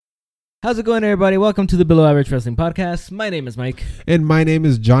How's it going, everybody? Welcome to the Below Average Wrestling Podcast. My name is Mike. And my name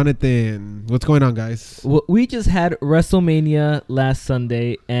is Jonathan. What's going on, guys? We just had WrestleMania last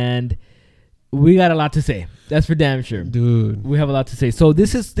Sunday, and we got a lot to say. That's for damn sure. Dude. We have a lot to say. So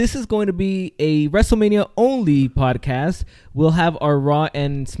this is going to be a WrestleMania-only podcast. We'll have our Raw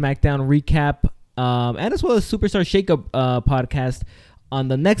and SmackDown recap, and as well as Superstar Shakeup podcast on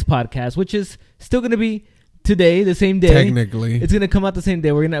the next podcast, which is still going to be today, the same day. Technically, it's gonna come out the same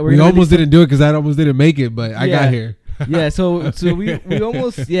day. We almost didn't do it because I almost didn't make it, but I got here. Yeah, so we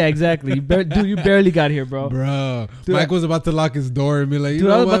almost exactly. Dude, you barely got here, bro. Dude, Mike was about to lock his door and be like, dude,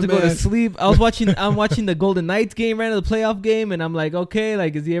 I was about to go to sleep. I'm watching the Golden Knights game, right, the playoff game, and I'm like, okay,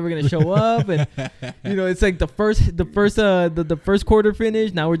 like, is he ever gonna show up? And it's like the first quarter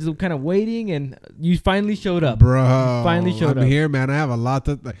finished. Now we're just kind of waiting, and you finally showed up, bro. I'm here, man. I have a lot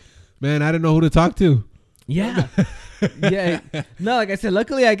to, man. I didn't know who to talk to. Yeah. Yeah. No, like I said,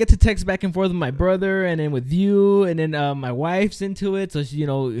 luckily I get to text back and forth with my brother and then with you, and then my wife's into it. So she,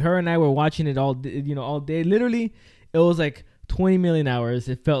 her and I were watching it all day. Literally, it was like 20 million hours.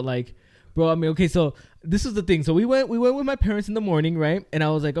 It felt like, bro. I mean, okay, so this is the thing. So we went with my parents in the morning, right? And I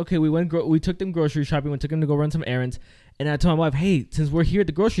was like, okay, we took them grocery shopping. We took them to go run some errands. And I told my wife, hey, since we're here at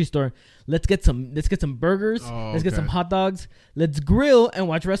the grocery store, let's get some burgers. Let's get some hot dogs. Let's grill and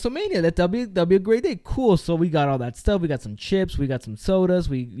watch WrestleMania. That'll be a great day. Cool. So we got all that stuff. We got some chips. We got some sodas.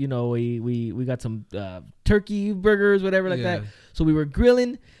 We got some turkey burgers, whatever like that. So we were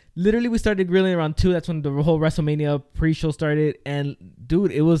grilling. Literally, we started grilling around 2. That's when the whole WrestleMania pre-show started. And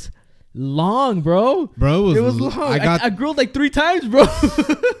dude, it was long, bro. Bro, it was long. I grilled like 3 times, bro.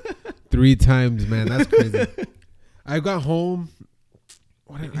 3 times, man. That's crazy. I got home,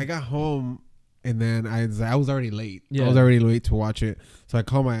 and then I was already late. Yeah. I was already late to watch it. So I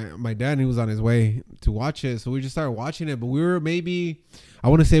called my dad, and he was on his way to watch it. So we just started watching it. But we were I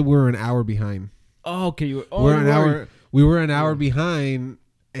want to say we were an hour behind. Oh, okay. We were an hour behind,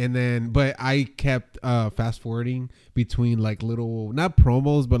 and then, but I kept fast forwarding between like little, not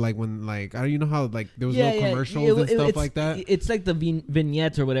promos, but like when like, you know how like there was no commercials and stuff like that. It's like the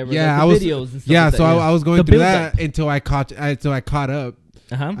vignettes or whatever. Yeah, like the videos and stuff. Yeah, like so that, I was going through that until I caught up.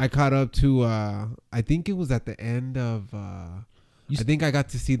 I caught up to I think it was at the end of I think I got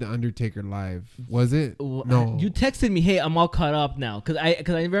to see The Undertaker live. Was it? No. You texted me, hey, I'm all caught up now. Because I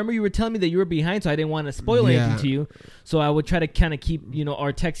remember you were telling me that you were behind, so I didn't want to spoil anything to you. So I would try to kind of keep,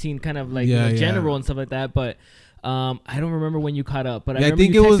 our texting kind of like general and stuff like that. But I don't remember when you caught up. But I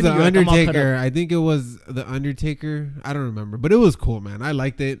think it was The Undertaker. I think it was The Undertaker. I don't remember. But it was cool, man. I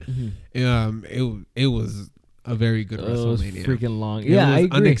liked it. Mm-hmm. It was a very good WrestleMania. It was freaking long. I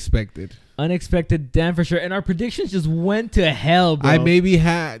agree. Unexpected, damn for sure. And our predictions just went to hell, bro. I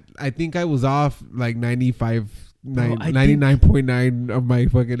think I was off like 99.9 of my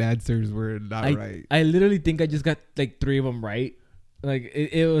fucking answers were not right. I literally think I just got like 3 of them right. Like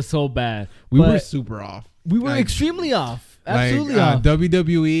it was so bad. We were super off. We were extremely off. Absolutely off.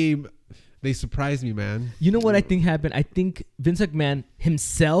 WWE, they surprised me, man. You know what I think happened? I think Vince McMahon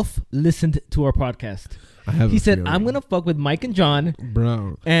himself listened to our podcast. He said, I'm going to fuck with Mike and Jon.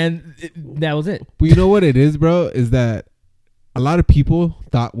 Bro. And that was it. Well, you know what it is, bro? Is that a lot of people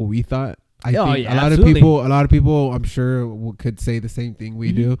thought what we thought. I think a lot of people, I'm sure, could say the same thing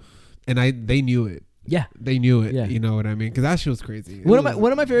we do. And they knew it. Yeah. They knew it. Yeah. You know what I mean? Because that shit was crazy. One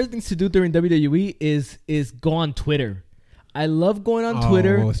of my favorite things to do during WWE is go on Twitter. I love going on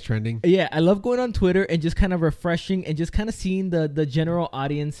Twitter. Oh, it's trending. Yeah, I love going on Twitter and just kind of refreshing and just kind of seeing the general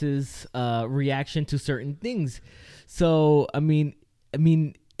audience's reaction to certain things. So, I mean,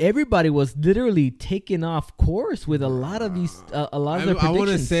 everybody was literally taken off course with a lot of these, a lot of their predictions. I want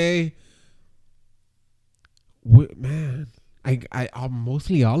to say, man, I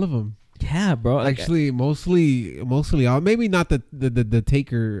mostly all of them. Yeah, bro. Actually, mostly all. Maybe not the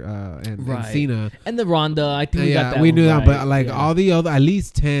Taker and Cena and the Ronda. I think we got that. We knew that, but like all the other, at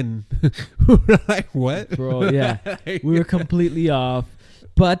least 10. We're like, what, bro? Yeah, we were completely off.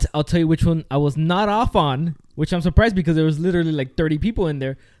 But I'll tell you which one I was not off on, which I'm surprised because there was literally like 30 people in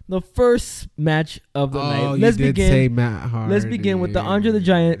there. The first match of the night. Let's begin with the Andre the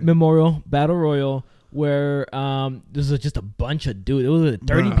Giant Memorial Battle Royal, where this was just a bunch of dudes. It was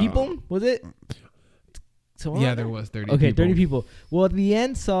 30 people, was it? So there was 30 people. Okay, 30 people. Well, at the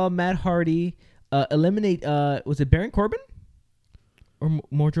end, saw Matt Hardy eliminate, was it Baron Corbin? Or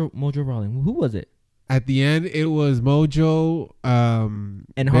Mojo Rawley? Who was it? At the end, it was Mojo, and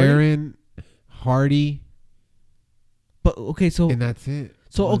Baron, Hardy. But, okay, so... And that's it.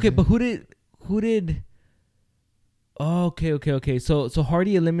 So, okay, but who did... Oh, okay. So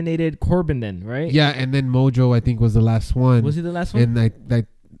Hardy eliminated Corbin then, right? Yeah, and then Mojo, I think, was the last one. Was he the last one? And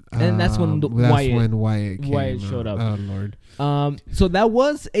And that's when Wyatt showed up. Oh Lord. So that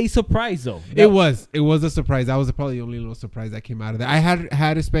was a surprise, though. It was a surprise. That was probably the only little surprise that came out of that. I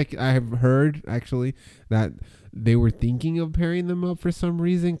have heard actually that they were thinking of pairing them up for some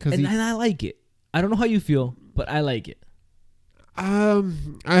reason. And I like it. I don't know how you feel, but I like it. I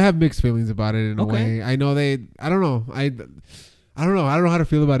have mixed feelings about it in a way. I know I don't know. I don't know. I don't know how to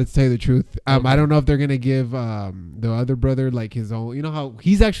feel about it, to tell you the truth. I don't know if they're gonna give the other brother like his own. You know how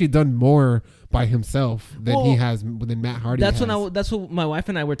he's actually done more by himself than Matt Hardy. That's what my wife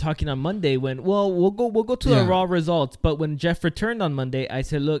and I were talking on Monday. We'll go to the Raw results. But when Jeff returned on Monday, I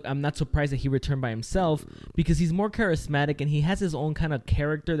said, look, I'm not surprised that he returned by himself because he's more charismatic and he has his own kind of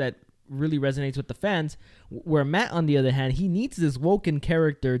character that really resonates with the fans. Where Matt, on the other hand, he needs this Woken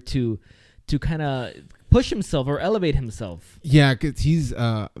character to kind of push himself or elevate himself. Yeah, because he's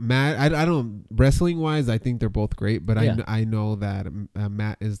Matt. I don't, wrestling wise, I think they're both great, but I know that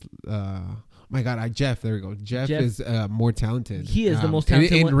Matt is my God, Jeff. There we go. Jeff is more talented. He is the most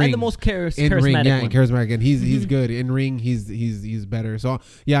talented one and the most charismatic ring, one. Charismatic, and he's good in ring. He's better. So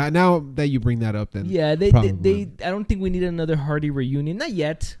yeah, now that you bring that up, then they I don't think we need another Hardy reunion. Not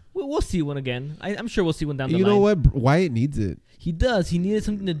yet. We'll see one again. I'm sure we'll see one down the line. You know what? Wyatt needs it. He does. He needed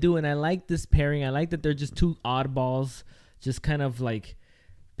something to do, and I like this pairing. I like that they're just two oddballs, just kind of like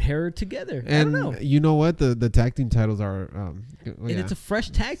paired together. And I don't know. You know what? The tag team titles are, and it's a fresh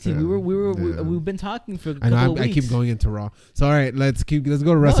tag team. We've been talking for a couple of weeks. I keep going into Raw. So all right, let's go to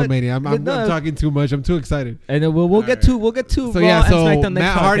WrestleMania. I'm talking too much. I'm too excited. And then we'll get to so Raw and SmackDown next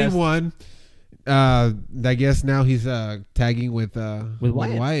Matt Hardy podcast. won. I guess now he's tagging with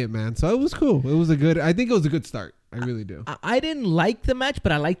Wyatt, man. So it was cool. I think it was a good start. I really do. I didn't like the match,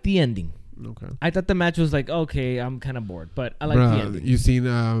 but I liked the ending. Okay. I thought the match was like, okay, I'm kind of bored, but I like the ending. You seen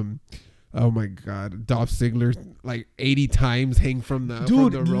oh my God, Dolph Ziggler like 80 times hang from the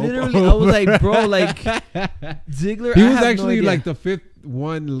rope. Literally, I was like, bro, like Ziggler. He was actually like the fifth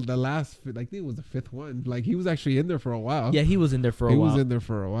one, I think it was the fifth one. Like he was actually in there for a while. Yeah, he was in there for a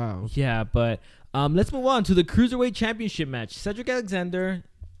while. Yeah, but let's move on to the Cruiserweight Championship match. Cedric Alexander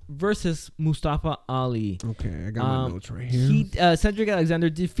versus Mustafa Ali. Okay, I got my notes right here. Cedric Alexander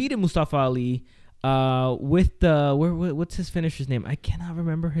defeated Mustafa Ali with what's his finisher's name? I cannot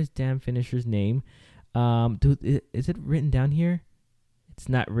remember his damn finisher's name. Dude, is it written down here? It's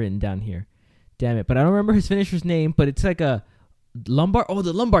not written down here. Damn it. But I don't remember his finisher's name, but it's like a lumbar. Oh,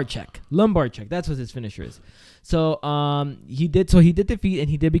 the lumbar check. That's what his finisher is. So he did defeat, and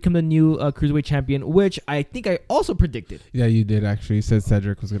he did become the new Cruiserweight champion, which I think I also predicted. Yeah, you did actually. You said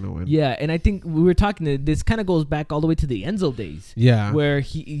Cedric was going to win. Yeah, and I think we were talking, this kind of goes back all the way to the Enzo days. Yeah. Where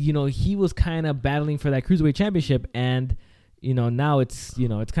he was kind of battling for that Cruiserweight championship, and now it's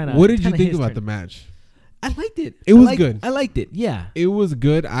kind of. What did you think about the match? I liked it. It was good. I liked it. Yeah. It was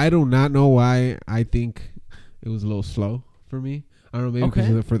good. I do not know why. I think it was a little slow for me. I don't know, maybe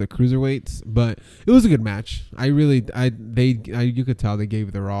because for the cruiserweights, but it was a good match. You could tell they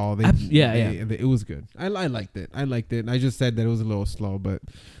gave their all. It was good. I liked it. I just said that it was a little slow, but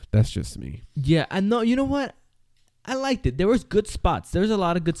that's just me. Yeah, I know. You know what? I liked it. There was good spots. There's a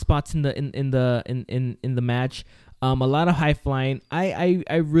lot of good spots in the match. A lot of high flying.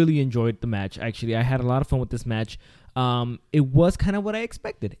 I really enjoyed the match. Actually, I had a lot of fun with this match. It was kind of what I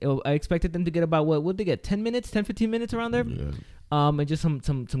expected. I expected them to get about what would they get? 10 minutes, 10, 15 minutes around there. Yeah. And just some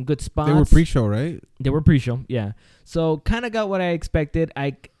good spots. They were pre-show, right? They were pre-show, yeah. So kind of got what I expected.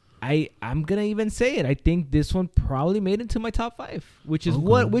 I'm gonna even say it. I think this one probably made it to my top 5, which is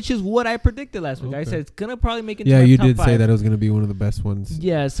what I predicted last week. I said it's gonna probably make it. Yeah, to my you top did 5. Say that it was gonna be one of the best ones.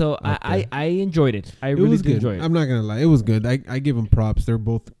 Yeah, so I enjoyed it. I really did enjoy it. I'm not gonna lie, it was good. I give them props. They're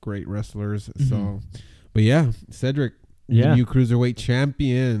both great wrestlers. Mm-hmm. So, but yeah, Cedric. Yeah, new Cruiserweight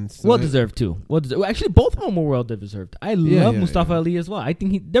champions. Well deserved too. Actually, both of them were well deserved. I love Mustafa Ali as well. I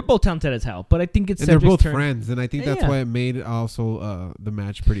think they're both talented as hell. But I think it's Cedric's they're both turn. friends, and I think that's why it made also the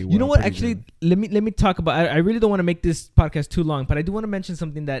match pretty well. You know what? Actually, let me talk about. I really don't want to make this podcast too long, but I do want to mention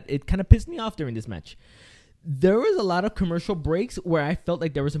something that it kind of pissed me off during this match. There was a lot of commercial breaks where I felt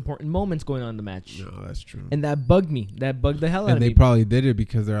like there was important moments going on in the match. No, that's true. And that bugged me. That bugged the hell out of me. And they probably did it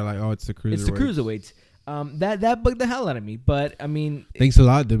because they're like, oh, it's the Cruiserweights. It's the Cruiserweights. That bugged the hell out of me, but I mean, thanks a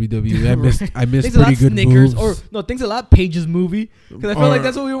lot WWE. I missed thanks pretty good Snickers, moves. Thanks a lot Paige's movie, because I feel like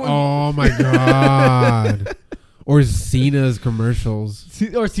that's what we were. Oh my God! Or Cena's commercials.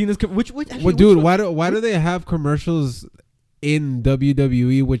 Which dude? Why do they have commercials in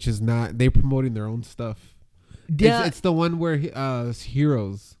WWE? Which is not they promoting their own stuff. Yeah, it's the one where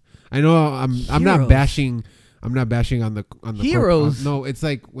Heroes. I know I'm not bashing. I'm not bashing on the Heroes. No, it's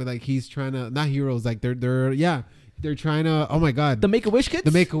like he's trying to not Heroes. Like they're they're trying to. Oh my god, the Make-A-Wish kids.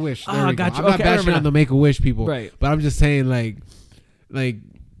 The Make-A-Wish. Oh, I got you. I'm not bashing on the Make-A-Wish people, right? But I'm just saying, like I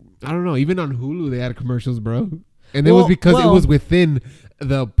don't know. Even on Hulu, they had commercials, bro, and it was because it was within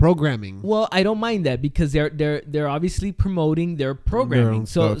the programming. Well, I don't mind that because they're obviously promoting their programming.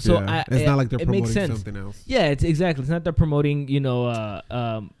 It's not like they're promoting something else. Yeah, it's exactly. It's not they're promoting,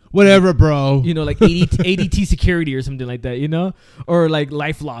 whatever, bro. Like ADT security or something like that, or like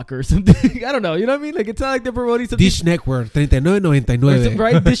LifeLock or something. I don't know. You know what I mean? Like it's not like they're promoting something. Dish Network, $39.99.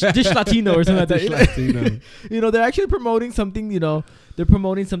 Right? Dish Latino or something like that. Dish Latino. They're actually promoting something. They're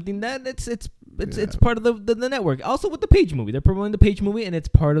promoting something that it's part of the network. Also with the Page movie, they're promoting the Page movie, and it's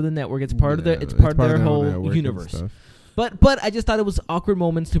part of the network. It's part of their whole universe. But I just thought it was awkward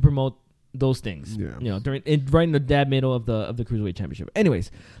moments to promote those things. Yeah. Right in the dead middle of the Cruiserweight Championship. Anyways,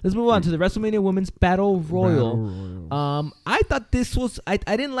 let's move on to the WrestleMania Women's Battle Royal. I thought this was I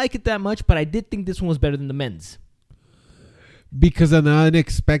didn't like it that much, but I did think this one was better than the men's. Because of the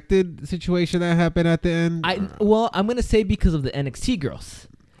unexpected situation that happened at the end? I'm going to say because of the NXT girls.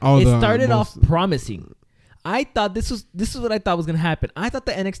 It started off promising. I thought this is what I thought was going to happen. I thought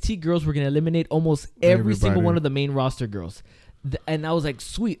the NXT girls were going to eliminate almost every single one of the main roster girls. And I was like,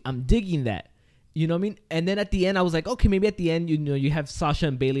 sweet, I'm digging that. You know what I mean? And then at the end, I was like, okay, maybe at the end, you have Sasha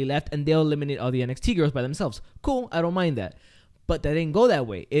and Bayley left, and they'll eliminate all the NXT girls by themselves. Cool, I don't mind that. But that didn't go that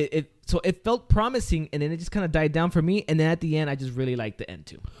way. So it felt promising, and then it just kind of died down for me. And then at the end, I just really liked the end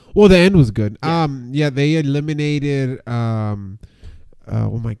too. Well, the end was good. Yeah, they eliminated.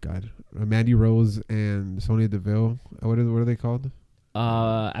 Oh my God, Mandy Rose and Sonya Deville. What are they called?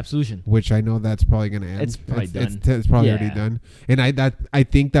 Absolution. Which I know that's probably gonna end. It's probably done. It's probably already done. And I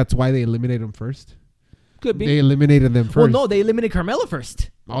think that's why they eliminated them first. Could be. They eliminated them first. Well, no, they eliminated Carmella first.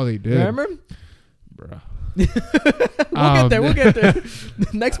 Oh, they did. Remember? Bruh. We'll get there.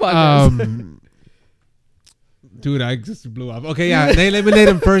 Next podcast. Dude, I just blew up. Okay, yeah, they eliminated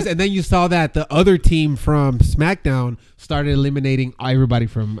him first, and then you saw that the other team from SmackDown started eliminating everybody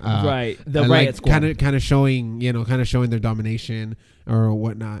from the Riot Squad, kind of showing their domination or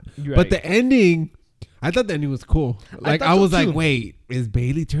whatnot. Right. But the ending, I thought the ending was cool. Like I was like, wait, is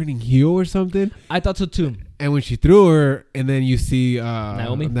Bayley turning heel or something? I thought so too. And when she threw her, and then you see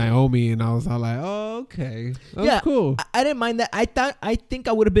Naomi, and I was all like, oh, okay, that's cool. I didn't mind that. I think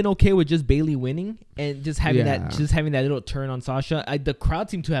I would have been okay with just Bayley winning and just having that little turn on Sasha. The crowd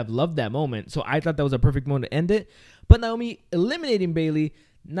seemed to have loved that moment, so I thought that was a perfect moment to end it. But Naomi eliminating Bayley,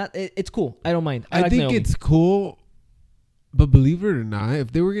 it's cool. I don't mind. I think Naomi. It's cool. But believe it or not,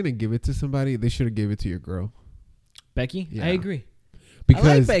 if they were gonna give it to somebody, they should have gave it to your girl, Becky. Yeah. I agree. Because,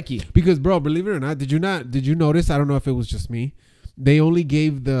 I like Becky. Because, bro, believe it or not, did you notice? I don't know if it was just me. They only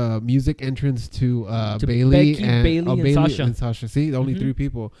gave the music entrance to Bayley and Sasha. See, only three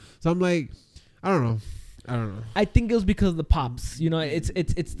people. So I'm like, I don't know. I think it was because of the pops.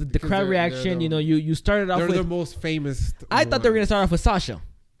 It's the crowd reaction. You started off with the most famous. I thought they were gonna start off with Sasha.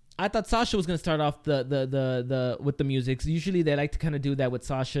 I thought Sasha was gonna start off the with the music. So usually they like to kind of do that with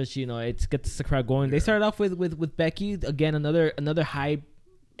Sasha. It gets the crowd going. Yeah. They started off with Becky again, another high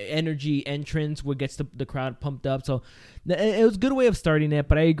energy entrance where gets the crowd pumped up. So it was a good way of starting it.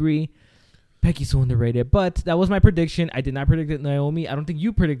 But I agree, Becky's so underrated. But that was my prediction. I did not predict Naomi. I don't think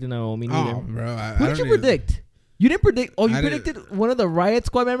you predicted Naomi neither. Oh, bro, who did you predict? You didn't predict. Oh, you predicted one of the Riot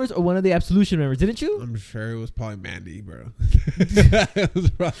Squad members or one of the Absolution members, didn't you? I'm sure it was probably Mandy, bro. It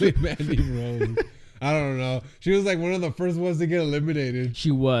was probably Mandy Rose. I don't know. She was like one of the first ones to get eliminated. She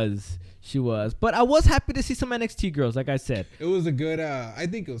was. But I was happy to see some NXT girls, like I said. It was a good. I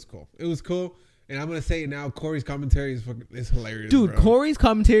think it was cool. It was cool. And I'm gonna say it now. Corey's commentary is hilarious, dude. Bro. Corey's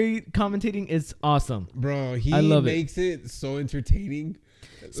commentating is awesome, bro. He makes it so entertaining.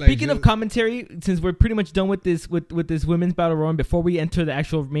 Speaking of commentary, since we're pretty much done with this women's battle royal, before we enter the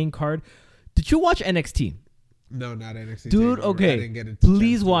actual main card, did you watch NXT? No, not NXT. Dude, okay.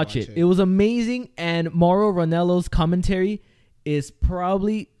 Please watch it. It was amazing, and Mauro Ranello's commentary is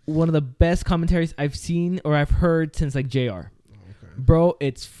probably one of the best commentaries I've seen or I've heard since like JR. Okay. Bro,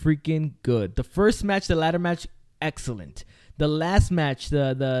 it's freaking good. The first match, the ladder match, excellent. The last match,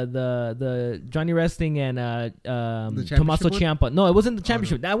 the Johnny Wrestling and Tommaso Ciampa. No, it wasn't the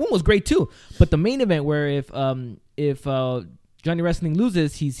championship. No. That one was great too. But the main event, where if Johnny Wrestling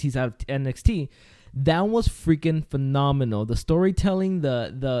loses, he's out of NXT. That one was freaking phenomenal. The storytelling,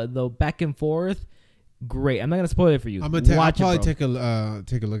 the back and forth, great. I'm not gonna spoil it for you. I'll probably take a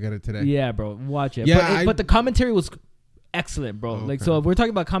look at it today. Yeah, bro, watch it. Yeah, but the commentary was excellent, bro. Okay. Like, so if we're talking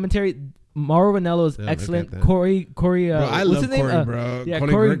about commentary, Mauro Ranello is excellent. Corey. Bro, I love Corey, bro. Yeah,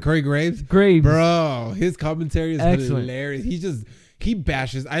 Corey Graves. Bro, his commentary is excellent. Hilarious. He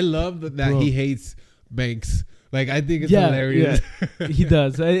bashes. I love that he hates Banks, Like, I think it's hilarious. Yeah. He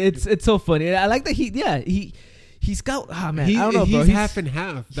does. It's so funny. I like that he's got, man, I don't know, bro. He's half and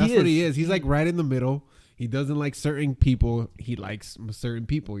half. That's what he is. He's like right in the middle. He doesn't like certain people. He likes certain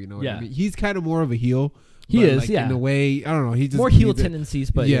people, you know what I mean? He's kind of more of a heel. He is, like, in a way, I don't know. He just more heel tendencies,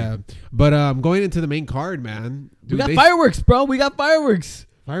 but yeah. But going into the main card, man. Dude, we got fireworks, bro. We got fireworks.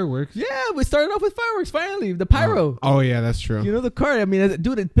 Fireworks? Yeah, we started off with fireworks finally. The pyro. Oh yeah, that's true. You know the card. I mean,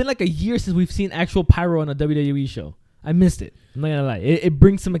 dude, it's been like a year since we've seen actual pyro on a WWE show. I missed it. I'm not gonna lie. It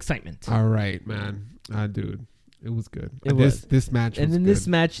brings some excitement. All right, man. Dude. It was good. This match was good. This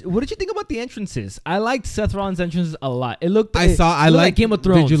match, what did you think about the entrances? I liked Seth Rollins' entrances a lot. It looked I liked like Game of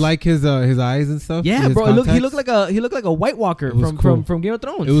Thrones. Did you like his eyes and stuff? Yeah, bro. He looked like a White Walker from Game of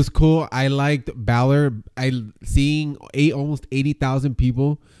Thrones. It was cool. I liked Balor. Seeing almost 80,000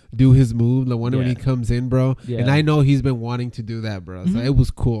 people do his move, the one when he comes in, bro. Yeah. And I know he's been wanting to do that, bro. So it was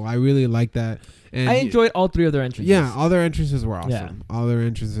cool. I really liked that. And I enjoyed all three of their entrances. Yeah, all their entrances were awesome. Yeah. All their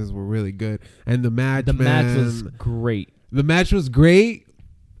entrances were really good. And the match was great. The match was great,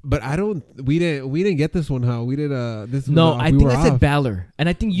 but we didn't get this one, huh? We did this. No, I think I said Balor, and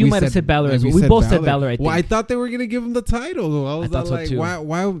I think you might have said Balor as well. We both said Balor. I think. Well, I thought they were gonna give him the title. I was like, so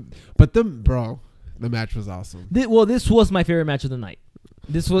why? But the match was awesome. This was my favorite match of the night.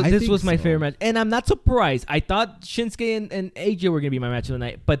 This was my favorite match, and I'm not surprised. I thought Shinsuke and AJ were gonna be my match of the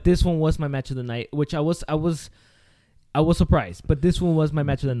night, but this one was my match of the night, which I was surprised. But this one was my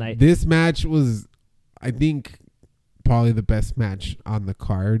match of the night. This match was, I think, probably the best match on the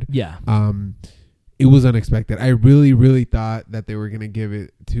card. Yeah. It was unexpected. I really, really thought that they were gonna give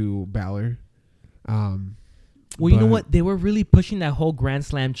it to Balor. Well, you know what? They were really pushing that whole Grand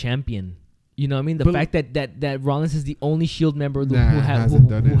Slam champion. You know what I mean? The fact that Rollins is the only Shield member who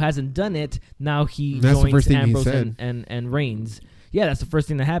hasn't done it. Now he joins Ambrose and Reigns. Yeah, that's the first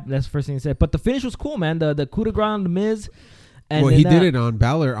thing that happened. That's the first thing he said. But the finish was cool, man. The coup de grace on The Miz. And he did it on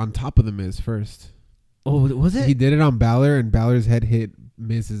Balor on top of The Miz first. Oh, was it? He did it on Balor, and Balor's head hit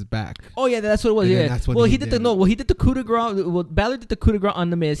Miz's back. Oh yeah, that's what it was. Yeah. That's what he did the coup de grace. Well, Balor did the coup de grace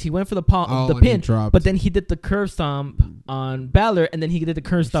on The Miz. He went for the pin, but then he did the curve stomp on Balor, and then he did the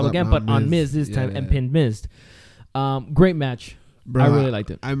curve stomp again, but on Miz this time and pinned Miz. Great match. Bro, I really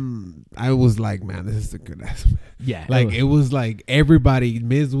liked it. I was like, man, this is a good ass match. Yeah, like it was like everybody.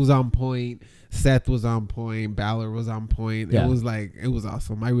 Miz was on point. Seth was on point. Balor was on point. Yeah. It was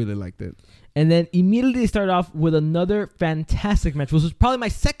awesome. I really liked it. And then immediately they started off with another fantastic match, which was probably my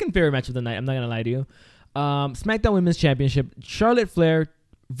second favorite match of the night. I'm not going to lie to you. SmackDown Women's Championship, Charlotte Flair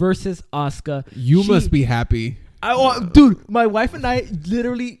versus Asuka. You must be happy. Dude, my wife and I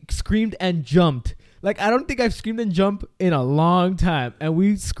literally screamed and jumped. Like, I don't think I've screamed and jumped in a long time. And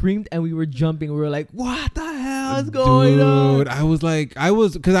we screamed and we were jumping. We were like, what the hell is going on?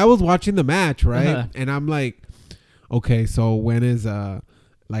 Dude, because I was watching the match, right? Uh-huh. And I'm like, okay, so when is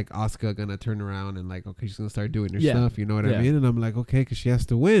like Asuka gonna turn around and like, okay, she's gonna start doing her stuff, you know what I mean? And I'm like, okay, because she has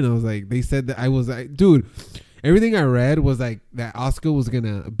to win. I was like, they said that. I was like, dude, everything I read was like that Asuka was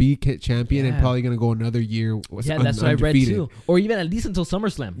gonna be champion and probably gonna go another year. That's what I read too, or even at least until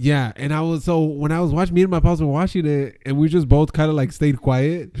SummerSlam. Yeah, and when I was watching, me and my pops were watching it, and we just both kind of like stayed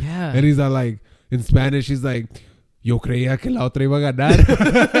quiet. Yeah, and he's like in Spanish, he's like, "Yo creía que la otra iba a ganar."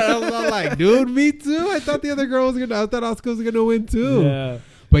 I was like, dude, me too. I thought the other girl was gonna. I thought Asuka was gonna win too. Yeah.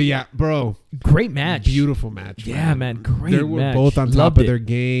 But yeah, bro. Great match. Beautiful match. Yeah, man. Great match. They were both on top of their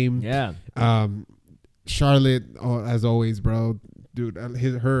game. Yeah. Charlotte, as always, bro. Dude,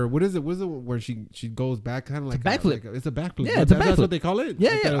 what is it? Was it where she goes back kind of like backflip? It's a backflip. Yeah, it's a backflip. That's what they call it?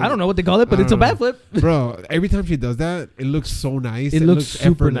 Yeah, I don't know what they call it, but it's a backflip. Bro, every time she does that, it looks so nice. It looks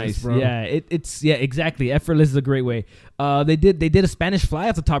super nice, bro. Yeah, it's exactly. Effortless is a great way. They did a Spanish fly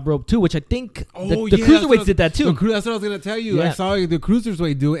off the top rope too, which I think the cruiserweights did that too. That's what I was gonna tell you. Yeah. I saw the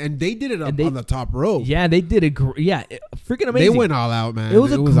cruiserweight do it, and they did it on the top rope. Yeah, they did it. Freaking amazing. They went all out, man. It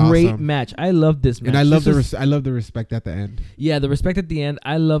was a great match. I love this match, and I love the respect at the end. Yeah, the respect at the end.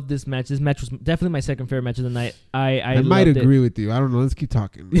 I love this match. This match was definitely my second favorite match of the night. I might agree with you. I don't know. Let's keep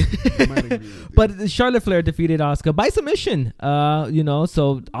talking. But Charlotte Flair defeated Asuka by submission.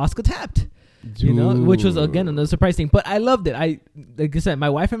 So Asuka tapped. Dude. Which was again another surprise thing, but I loved it. Like I said, my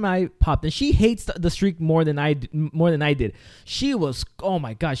wife and I popped, and she hates the streak more than I did. She was, oh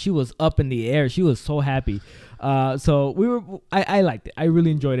my gosh, she was up in the air. She was so happy. So I liked it. I really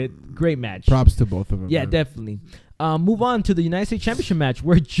enjoyed it. Great match. Props to both of them. Yeah, man. Definitely. Move on to the United States Championship match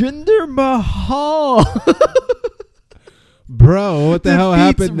where Jinder Mahal. Bro, what the hell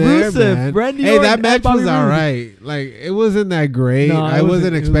happened there, man? Randy hey, that match was all right. Like, it wasn't that great. No, I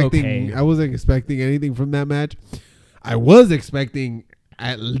wasn't expecting. Okay. I wasn't expecting anything from that match. I was expecting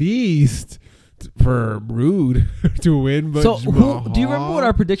at least for Rude to win. But so do you remember what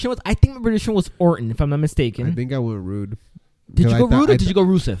our prediction was? I think my prediction was Orton, if I'm not mistaken. I think I went Rude. Did you go Rude or did you go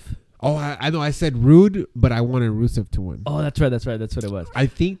Rusev? Oh, I know. I said Rude, but I wanted Rusev to win. Oh, that's right. That's what it was. I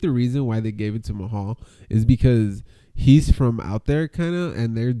think the reason why they gave it to Mahal is because he's from out there, kind of,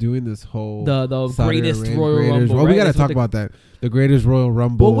 and they're doing this whole the greatest Royal Rumble. Well, right? We got to talk about that. The greatest Royal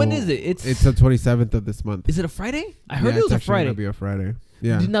Rumble. Well, when is it? It's the 27th of this month. Is it a Friday? I heard it was a Friday. It's going to be a Friday.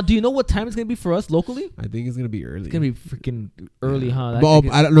 Yeah. Now, do you know what time it's going to be for us locally? I think it's going to be early. It's going to be freaking early, huh? Well,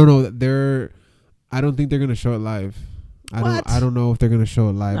 I don't know. I don't think they're going to show it live. I don't know if they're gonna show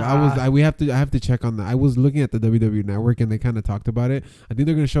it live. Nah. I have to check on that. I was looking at the WWE Network and they kind of talked about it. I think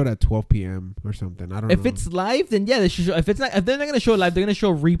they're gonna show it at 12 p.m. or something. I don't know. If it's live, then yeah, they should show. If they're not gonna show it live, they're gonna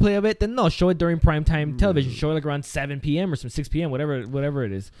show a replay of it. Then no, show it during primetime television. Show it like around 7 p.m. or some 6 p.m. whatever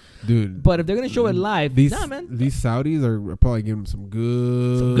it is. Dude. But if they're gonna show it live, these Saudis are probably giving them some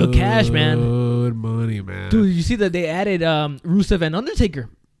good cash, man. Good money, man. Dude, did you see that they added Rusev and Undertaker?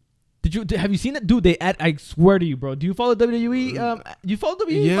 Have you seen it, dude? I swear to you, bro. Do you follow WWE? You follow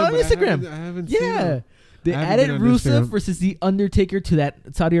WWE on Instagram? I haven't seen it. They added Rusev versus the Undertaker to that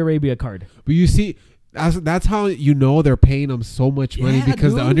Saudi Arabia card. But you see, that's how you know they're paying them so much money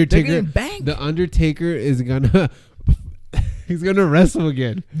because dude, the Undertaker is gonna he's gonna wrestle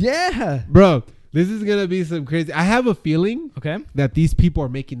again. Yeah, bro. This is gonna be some crazy. I have a feeling that these people are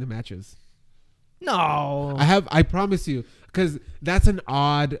making the matches. No, I promise you, because that's an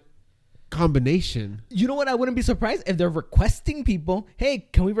odd combination. You know what? I wouldn't be surprised if they're requesting people. Hey,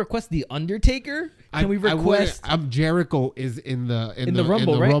 can we request the Undertaker? Can we request? Jericho is in the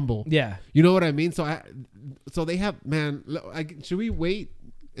Rumble, right? Rumble. Yeah. You know what I mean? So they have, man. Should we wait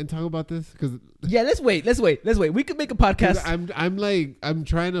and talk about this? Because let's wait. We could make a podcast. I'm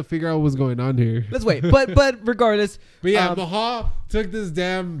trying to figure out what's going on here. Let's wait. But regardless. But yeah, Mahal took this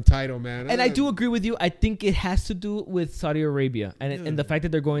damn title, man. And I do agree with you. I think it has to do with Saudi Arabia and the fact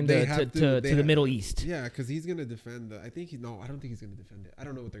that they're going to the Middle East. Yeah, because he's gonna defend. I don't think he's gonna defend it. I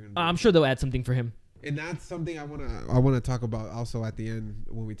don't know what they're gonna do. I'm sure they'll add something for him. And that's something I wanna talk about also at the end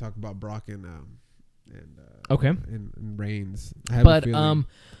when we talk about Brock and Reigns. But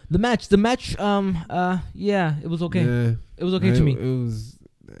the match, yeah, it was okay. Yeah, it was okay to me. It was,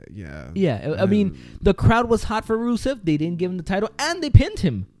 yeah. Yeah, I mean, the crowd was hot for Rusev. They didn't give him the title, and they pinned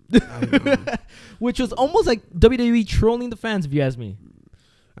him, which was almost like WWE trolling the fans, if you ask me.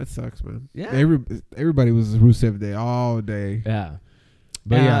 That sucks, man. Yeah, everybody was Rusev Day all day. Yeah,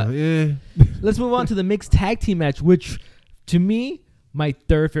 but yeah. Let's move on to the mixed tag team match, which to me, my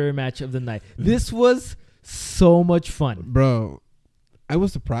third favorite match of the night. This was so much fun, bro. I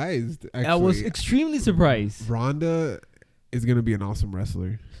was surprised. Actually. I was extremely surprised. Ronda is gonna be an awesome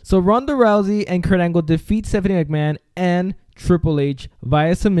wrestler. So Ronda Rousey and Kurt Angle defeat Stephanie McMahon and Triple H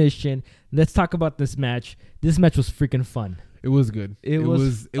via submission. Let's talk about this match. This match was freaking fun. It was good. It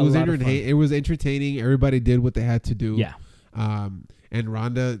was entertaining. It was entertaining. Everybody did what they had to do. Yeah. And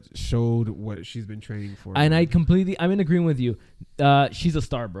Ronda showed what she's been training for. And I'm in agreement with you. She's a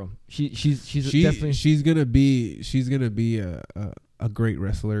star, bro. She's definitely. She's gonna be a great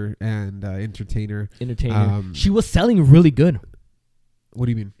wrestler and entertainer. She was selling really good. What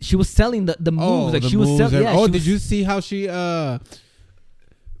do you mean? She was selling the moves. Like she was selling. Yeah, did you see how she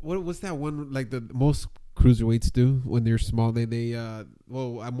what's that one, like the most cruiserweights do when they're small?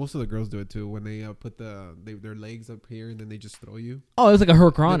 Most of the girls do it too when they put their legs up here and then they just throw you. Oh, it was like a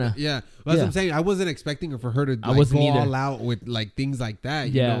hurricanrana. Yeah, that's what I'm saying. I wasn't expecting for her to go all out with like things like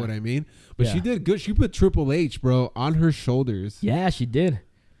that. You know what I mean? But she did good. She put Triple H, bro, on her shoulders. Yeah, she did.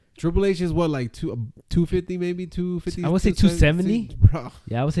 Triple H is what, like 250, maybe 250. I would say 270, bro.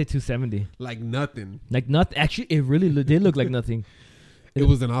 Yeah, I would say 270. Like nothing. Actually, it really did look like nothing. It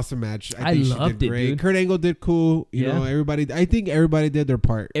was an awesome match. I think loved she did great. Dude. Kurt Angle did cool. You know, everybody. I think everybody did their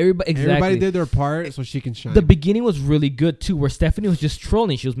part. Everybody did their part so she can shine. The beginning was really good too, where Stephanie was just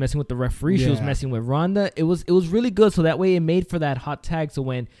trolling. She was messing with the referee. Yeah. She was messing with Ronda. It was really good. So that way it made for that hot tag. So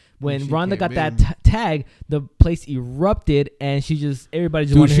when Ronda got that tag, the place erupted, and everybody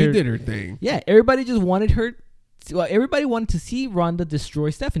just wanted her. She did her thing. Yeah, everybody just wanted her. Everybody wanted to see Ronda destroy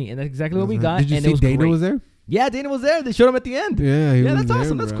Stephanie, and that's exactly what we got. Did you see Dana was there? Yeah, Dana was there. They showed him at the end. Yeah, that's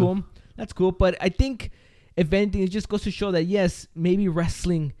awesome. That's cool. That's cool. But I think, if anything, it just goes to show that, yes, maybe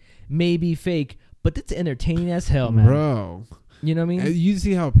wrestling may be fake, but it's entertaining as hell, man. Bro. You know what I mean? You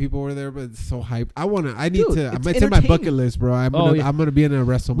see how people were there, but it's so hyped. It's in my bucket list, bro. I'm gonna be in a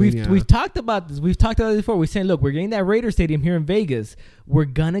WrestleMania. We've talked about this. We've talked about it before. We're saying, look, we're getting that Raider Stadium here in Vegas. We're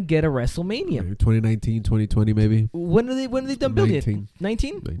gonna get a WrestleMania. 2019, 2020, maybe. When are they done building it?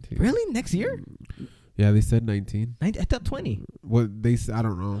 19? Really? Next year? Yeah, they said 19. I thought 20. What they I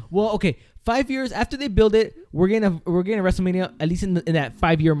don't know. Well, okay, 5 years after they build it, we're getting WrestleMania at least in that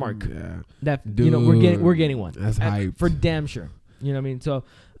 5 year mark. Yeah, that dude, we're getting one. That's hype for damn sure. You know what I mean? So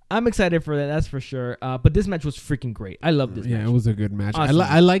I'm excited for that. That's for sure. But this match was freaking great. I love this. Yeah, match. It was a good match. Awesome.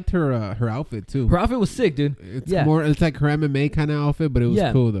 I liked her outfit too. Her outfit was sick, dude. It's like her MMA kind of outfit, but it was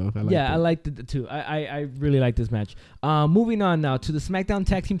cool though. I liked it too. I really liked this match. Moving on now to the SmackDown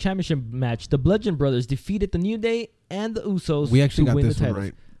Tag Team Championship match. The Bludgeon Brothers defeated the New Day and the Usos. We actually got win this the one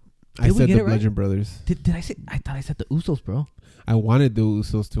titles. right. I said the Bludgeon Brothers. Did I say? I thought I said the Usos, bro. I wanted the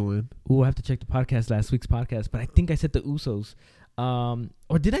Usos to win. Ooh, I have to check the podcast, last week's podcast, but I think I said the Usos.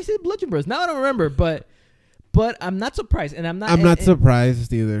 Or did I say Bludgeon Brothers? Now I don't remember, but I'm not surprised, and I'm not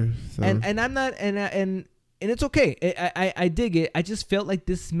surprised either. So. And I'm not, and it's okay. I dig it. I just felt like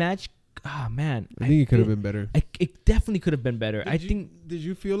this match. Oh man, I think it could have been better. It definitely could have been better. Did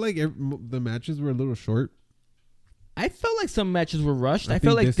you feel like the matches were a little short? I felt like some matches were rushed. I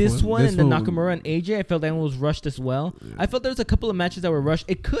felt like this one and the Nakamura and AJ, I felt that one was rushed as well. Yeah. I felt there was a couple of matches that were rushed.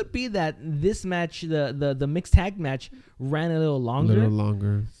 It could be that this match, the mixed tag match, ran a little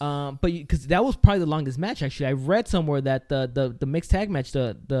longer. But because that was probably the longest match. Actually, I read somewhere that the mixed tag match,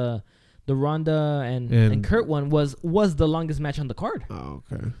 the Ronda and Kurt one was the longest match on the card. Oh,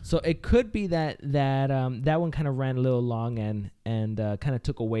 okay. So it could be that one kind of ran a little long and kind of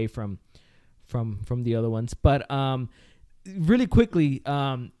took away from the other ones. But really quickly,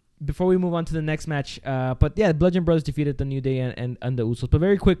 before we move on to the next match, but yeah, Bludgeon Brothers defeated the New Day and the Usos. But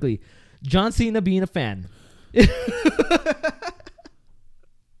very quickly, John Cena being a fan.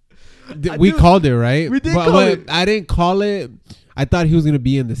 We called it, right? We did call it. I didn't call it. I thought he was going to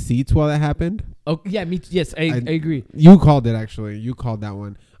be in the seats while that happened. Oh, yeah, me too. Yes, I agree. You called it, actually. You called that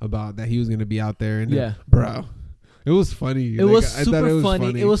one about that he was going to be out there. And yeah. Bro. It was funny. It was super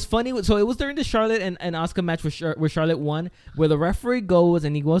funny. It was funny. So it was during the Charlotte and Asuka match where Charlotte won, where the referee goes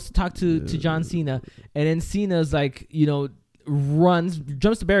and he goes to talk to John Cena, and then Cena's like,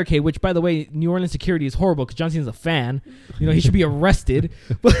 jumps the barricade, which, by the way, New Orleans security is horrible because John Cena's a fan. He should be arrested.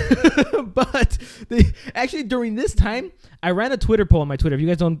 But actually, during this time, I ran a Twitter poll on my Twitter. If you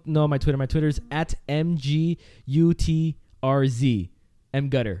guys don't know my Twitter's at MGUTRZ,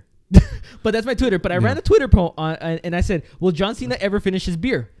 MGutter. But that's my Twitter. But I ran a Twitter poll and I said, will John Cena ever finish his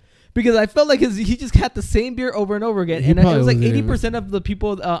beer? Because I felt like he just had the same beer over and over again. And it was like 80% of the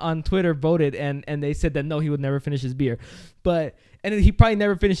people on Twitter voted, and they said that no, he would never finish his beer. And then he probably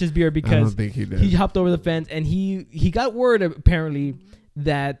never finished his beer because I don't think he did. He hopped over the fence, and he got word apparently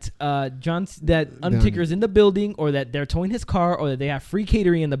that Undertaker is in the building, or that they're towing his car, or that they have free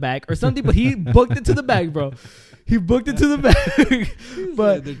catering in the back or something. But he booked it to the bag, bro. He booked it to the back.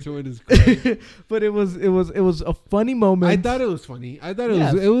 But they're towing his car. But it was a funny moment. I thought it was funny. I thought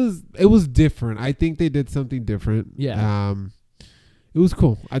it was different. I think they did something different. Yeah. It was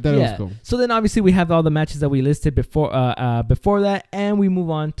cool. I thought it was cool. So then obviously we have all the matches that we listed before that, and we move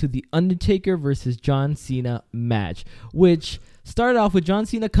on to the Undertaker versus John Cena match, which started off with John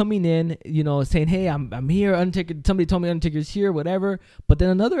Cena coming in, saying, "Hey, I'm here, Undertaker. Somebody told me Undertaker's here, whatever." But then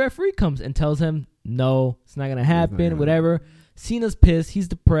another referee comes and tells him, "No, it's not gonna happen, whatever." Cena's pissed. He's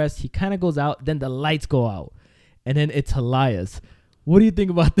depressed. He kind of goes out. Then the lights go out, and then it's Elias. What do you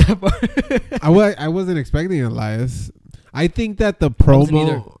think about that part? I wasn't expecting Elias. I think that the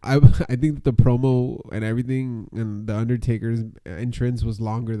promo, I think that the promo and everything and the Undertaker's entrance was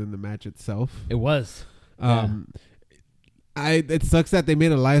longer than the match itself. It was. It sucks that they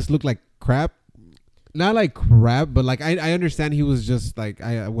made Elias look like crap. Not like crap, but like I understand he was just like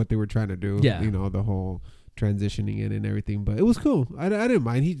what they were trying to do. Yeah. The whole transitioning in and everything, but it was cool. I didn't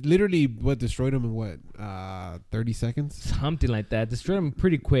mind. He literally destroyed him in 30 seconds, something like that. Destroyed him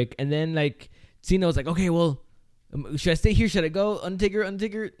pretty quick, and then like Cena was like, "Okay, well, should I stay here? Should I go?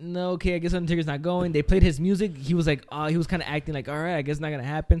 Undertaker? No, okay, I guess Undertaker's not going." They played his music. He was like, he was kind of acting like, all right, I guess it's not going to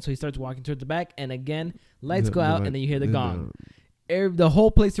happen. So he starts walking towards the back. And again, lights go out and then you hear the gong. The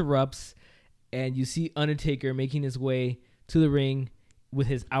whole place erupts and you see Undertaker making his way to the ring with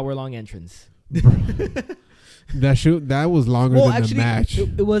his hour-long entrance. That was longer than the match.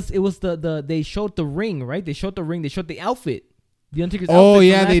 It was they showed the ring, right? They showed the ring. They showed the outfit. The Undertaker's outfit.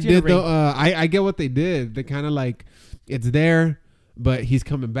 Yeah, they did. I get what they did. They kind of like, it's there, but he's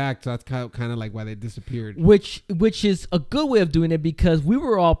coming back. So that's kind of like why they disappeared. Which is a good way of doing it, because we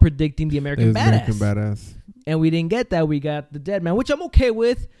were all predicting the American Badass. And we didn't get that. We got the Dead Man, which I'm okay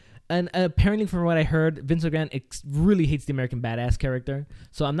with. And apparently, from what I heard, Vince McMahon really hates the American Badass character.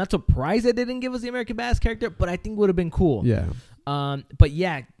 So I'm not surprised they didn't give us the American Badass character, but I think it would have been cool. Yeah. But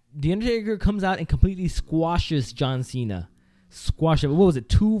yeah, the Undertaker comes out and completely squashes John Cena. squash it. What was it?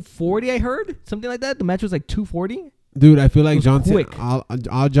 240? I heard something like that. The match was like 240. Dude, I feel like John Cena.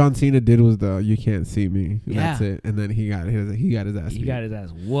 All John Cena did was the "you can't see me." That's it. And then he got his ass. He got his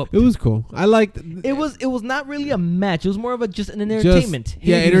ass whooped. It was cool. I liked. It was not really a match. It was more of just an entertainment.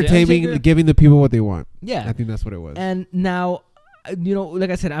 Entertaining, giving the people what they want. Yeah, I think that's what it was. And now, like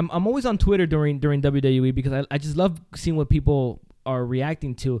I said, I'm always on Twitter during WWE because I just love seeing what people are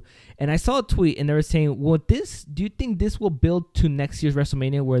reacting to. And I saw a tweet and they were saying, do you think this will build to next year's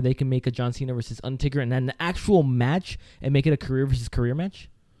WrestleMania where they can make a John Cena versus Undertaker and then an actual match and make it a career versus career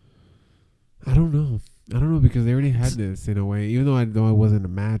match? I don't know because they already had this in a way, even though I know it wasn't a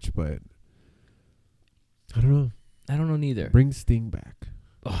match, but I don't know. I don't know neither. Bring Sting back.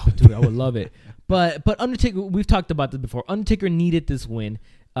 Oh, dude, I would love it. But Undertaker, we've talked about this before. Undertaker needed this win.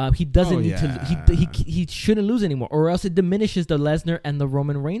 He doesn't need to. He shouldn't lose anymore, or else it diminishes the Lesnar and the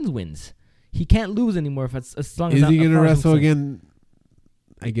Roman Reigns wins. He can't lose anymore as long as. Is he gonna wrestle again?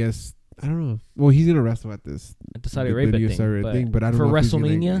 I guess I don't know. Well, he's gonna wrestle at the Saudi Arabia thing, but I don't know for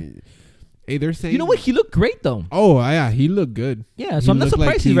WrestleMania. Hey, they're saying. You know what? He looked great though. Oh yeah, he looked good. Yeah, so I'm not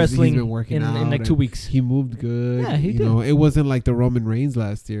surprised he's wrestling in like 2 weeks. He moved good. Yeah, he did. It wasn't like the Roman Reigns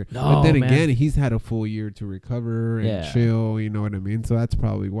last year. No, but then again, he's had a full year to recover and chill. You know what I mean? So that's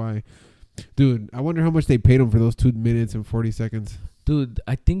probably why. Dude, I wonder how much they paid him for those 2 minutes and 40 seconds. Dude,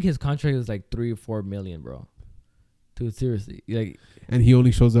 I think his contract is like $3 or $4 million, bro. Dude, seriously, and he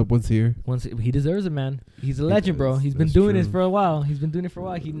only shows up once a year. He deserves it, man. He's a legend, bro. He's been doing this for a while.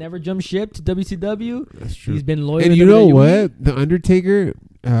 He never jumped ship to WCW. That's true. He's been loyal. And you know what? The Undertaker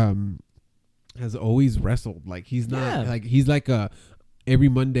has always wrestled. Like he's not like he's like a every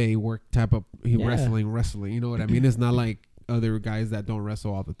Monday work type of wrestling. You know what I mean? It's not like other guys that don't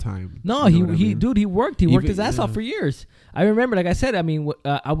wrestle all the time. No, he worked. He worked his ass off for years. I remember, like I said, I mean, when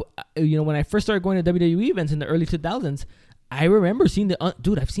I first started going to WWE events in the early 2000s, I remember seeing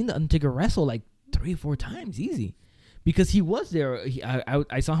I've seen the Undertaker wrestle like 3 or 4 times easy, because he was there.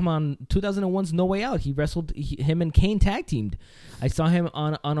 I saw him on 2001's No Way Out. He wrestled. Him and Kane tag teamed. I saw him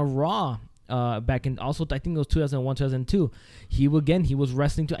on a Raw. Back in also I think it was 2001, 2002. He was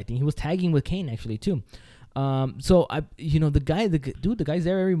wrestling too. I think he was tagging with Kane actually too. So the guy's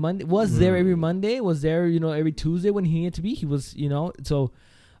there every Monday. There every Monday. Was there every Tuesday when he needed to be. He was so.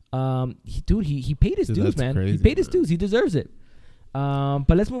 He paid his dues, man. Crazy, he paid his dues. He deserves it.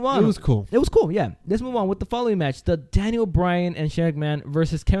 But let's move on. It was cool. Yeah. Let's move on with the following match: the Daniel Bryan and Shane McMahon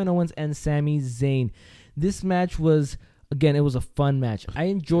versus Kevin Owens and Sami Zayn. This match was it was a fun match. I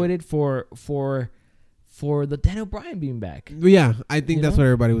enjoyed it for the Daniel Bryan being back. Yeah, I think that's what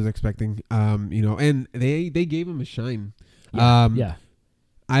everybody was expecting. And they gave him a shine. Yeah.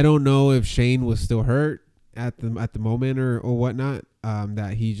 I don't know if Shane was still hurt at the moment or whatnot.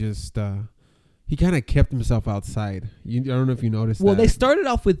 That he just he kind of kept himself outside. I don't know if you noticed. Well, that. They started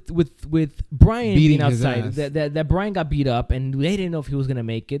off with Bryan being outside. That Bryan got beat up, and they didn't know if he was gonna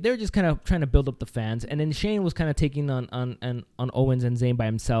make it. They were just kind of trying to build up the fans, and then Shane was kind of taking on Owens and Zayn by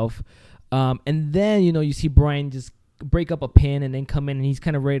himself. And then you see Bryan just break up a pin and then come in, and he's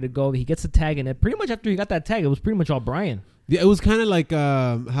kind of ready to go. He gets a tag, and pretty much after he got that tag, it was pretty much all Bryan. Yeah, it was kind of like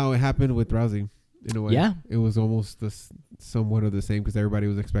how it happened with Rousey. In a way, yeah, it was almost somewhat of the same because everybody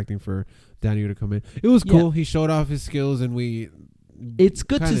was expecting for Daniel to come in. It was cool. He showed off his skills, and it's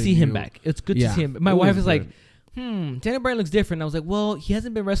good to see him back. It's good to see him. My wife is like, Daniel Bryan looks different. I was like, well, he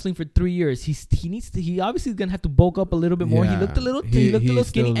hasn't been wrestling for 3 years. He needs to. He obviously is gonna have to bulk up a little bit more. He looked a little. He looked a little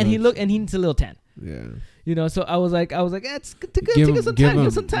skinny, and he needs a little tan. Yeah. So I was like, it's good to give him some time. Give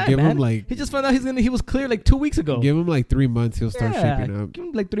him some time, man. He just found out he was clear like 2 weeks ago. Give him like 3 months, he'll start shaping up. Give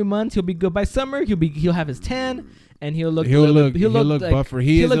him like 3 months, he'll be good by summer. He'll have his tan, and he'll look buffer.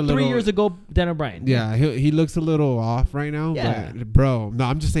 He looked 3 years ago, Daniel Bryan. Yeah, he looks a little off right now. Yeah, but bro, no,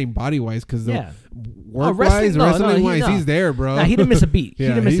 I'm just saying body wise because wrestling wise, he's there, bro. Nah, he didn't miss a beat. He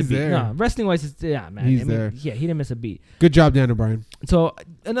didn't miss a beat. No, wrestling wise, man. He's there. Yeah, he didn't miss a beat. Good job, Daniel Bryan. So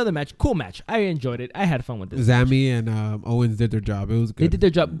another match, cool match. I enjoyed it. I had fun with this. Sami and Owens did their job. It was good. They did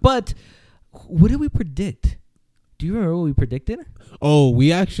their job. But what did we predict? Do you remember what we predicted? Oh,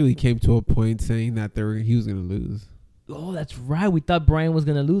 we actually came to a point saying that he was going to lose. Oh, that's right. We thought Bryan was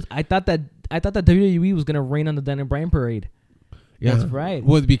going to lose. I thought that WWE was going to rain on the Daniel Bryan parade. Yeah. That's right.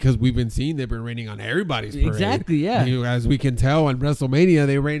 Well, because we've been seeing they've been raining on everybody's parade. Exactly, yeah. As we can tell on WrestleMania,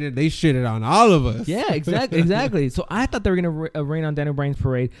 they shitted on all of us. Yeah, exactly. So I thought they were going to rain on Daniel Bryan's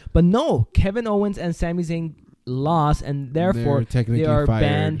parade. But no, Kevin Owens and Sami Zayn lost, and therefore they are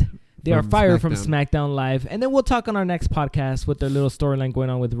banned. They are fired from SmackDown Live. And then we'll talk on our next podcast with their little storyline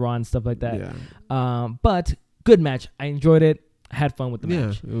going on with Raw and stuff like that. Yeah. But good match. I enjoyed it. I had fun with the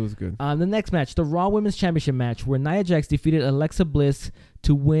match. Yeah, it was good. The next match, the Raw Women's Championship match, where Nia Jax defeated Alexa Bliss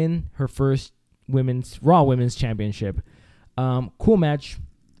to win her first Raw Women's Championship. Cool match.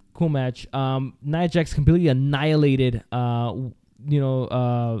 Nia Jax completely annihilated,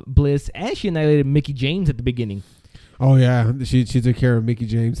 Bliss, and she annihilated Mickie James at the beginning. Oh yeah, she took care of Mickie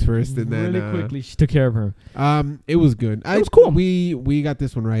James first, and then really quickly she took care of her. It was good. It was cool. We got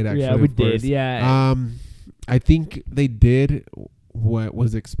this one right, actually. Yeah, we did. Yeah. I think they did what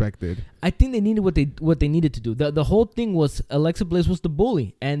was expected. I think they needed what they needed to do. The whole thing was Alexa Bliss was the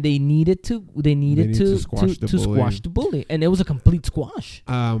bully, and they needed to squash the bully, and it was a complete squash.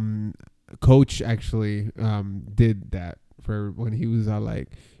 Coach actually did that for when he was like,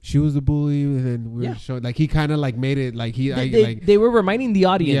 she was the bully, and then we were showing, like, he kind of like made it like they were reminding the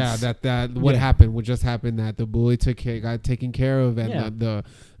audience that what happened, what just happened, that the bully got taken care of, and the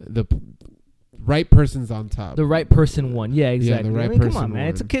right person's on top. The right person won. Yeah, exactly. Yeah, the right person come on, man. won.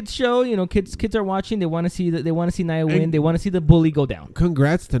 It's a kids show. Kids are watching. They want to see that. They want to see Nia win. They want to see the bully go down.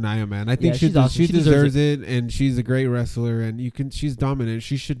 Congrats to Nia, man. I think she awesome. She deserves it, and she's a great wrestler, and she's dominant.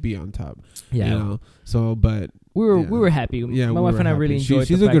 She should be on top. Yeah. So, but we were happy. Yeah, my wife and I really enjoyed.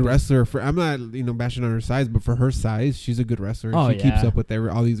 She's a good wrestler. I'm not bashing on her size, but for her size, she's a good wrestler. She keeps up with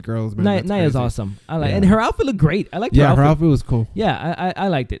all these girls. Man, Nia's awesome. I like, and her outfit looked great. I liked her outfit. Her outfit was cool. Yeah, I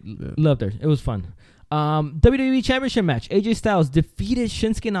liked it. Yeah. Loved her. It was fun. WWE Championship match. AJ Styles defeated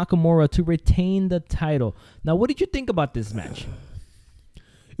Shinsuke Nakamura to retain the title. Now, what did you think about this match?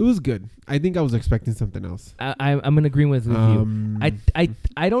 It was good. I think I was expecting something else. I'm in agreement with you.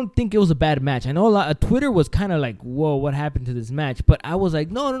 I don't think it was a bad match. I know a lot of Twitter was kind of like, whoa, what happened to this match? But I was like,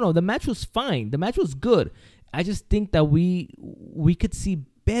 no. The match was fine. The match was good. I just think that we could see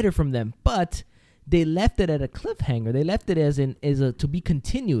better from them. But they left it at a cliffhanger. They left it as a to be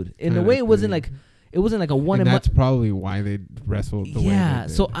continued. In a way, it wasn't like a one. And that's probably why they wrestled the way they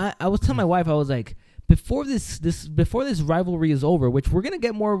did. So I was telling my wife, I was like, before this rivalry is over, which we're gonna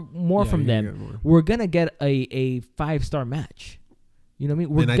get more from them, we're gonna get a 5-star match. You know what I mean?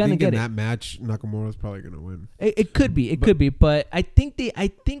 We're gonna get in that match, Nakamura's probably gonna win. It could be, but I think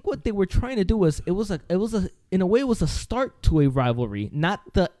what they were trying to do was it was in a way it was a start to a rivalry,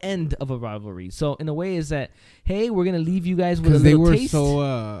 not the end of a rivalry. So in a way, is that, hey, we're gonna leave you guys with a little taste. Because they were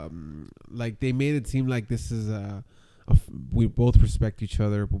so like, they made it seem like this is we both respect each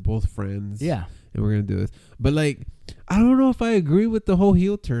other, we're both friends. Yeah. And we're gonna do this, but like, I don't know if I agree with the whole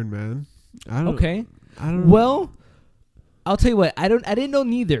heel turn, man. I don't. Well, I'll tell you what. I didn't know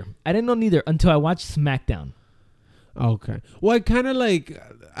neither until I watched SmackDown. Okay. Well, I kind of like.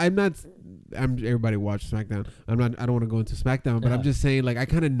 Everybody watched SmackDown. I don't want to go into SmackDown, but I'm just saying, like, I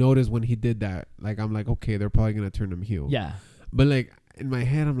kind of noticed when he did that. Like, I'm like, okay, they're probably gonna turn him heel. Yeah. But like in my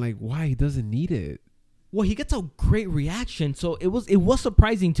head, I'm like, why? He doesn't need it. Well, he gets a great reaction, so it was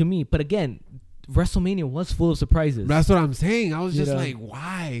surprising to me. But again, WrestleMania was full of surprises. That's what I'm saying. I was just like,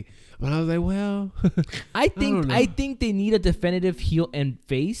 why? But I was like, well, I think they need a definitive heel and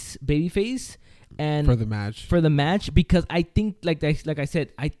baby face, and for the match, because I think like I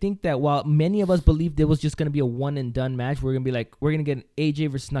said, I think that while many of us believed it was just gonna be a one and done match, we're gonna get an AJ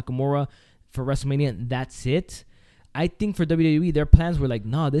versus Nakamura for WrestleMania, and that's it. I think for WWE, their plans were like,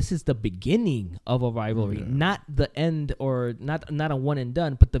 no, this is the beginning of a rivalry, not the end, or not a one and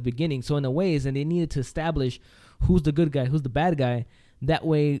done, but the beginning. So in a way, and they needed to establish who's the good guy, who's the bad guy. That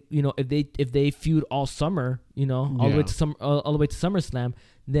way, if they feud all summer, all the way to SummerSlam,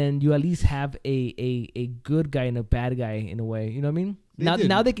 then you at least have a good guy and a bad guy in a way. You know what I mean?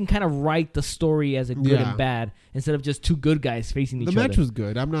 Now they can kind of write the story as a good and bad instead of just two good guys facing each other. The match was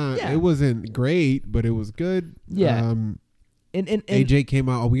good. It wasn't great, but it was good. Yeah. And AJ came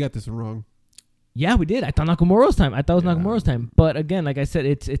out. Oh, we got this wrong. Yeah, we did. I thought Nakamura's time. Nakamura's time. But again, like I said,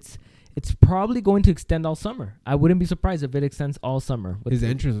 it's probably going to extend all summer. I wouldn't be surprised if it extends all summer. His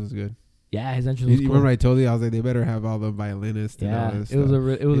entrance was good. Yeah, his entrance was cool. Remember I told you, I was like, they better have all the violinists. Yeah, and all this it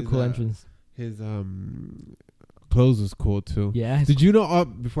was a cool entrance. His clothes was cool too. Yeah. Did you know?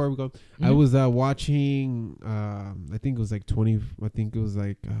 Before we go, I was watching. I think it was like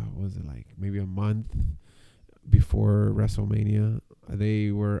was it like maybe a month before WrestleMania?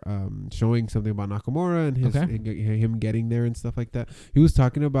 They were showing something about Nakamura and him getting there and stuff like that. He was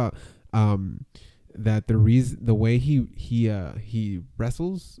talking about that the way he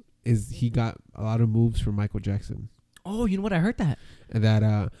wrestles is he got a lot of moves from Michael Jackson. Oh, you know what? I heard that. And that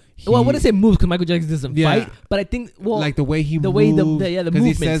I wouldn't say moves because Michael Jackson doesn't fight, but I think like the way he the moved, way the because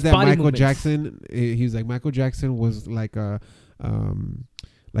he says that Michael movements. Jackson, he was like, Michael Jackson was like a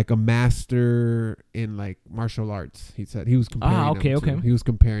master in like martial arts. He said he was comparing. Okay. He was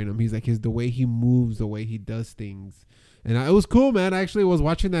comparing him. He's like the way he moves, the way he does things. And it was cool, man. I actually was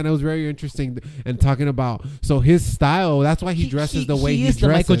watching that. And it was very interesting and talking about his style. That's why he dresses the way he dresses. He is the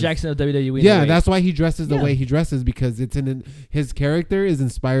Michael Jackson of WWE. Yeah, that's why he dresses the way he dresses, because his character is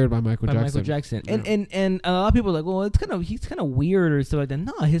inspired by Michael Jackson. Yeah. And a lot of people are like, well, he's kind of weird or stuff like that.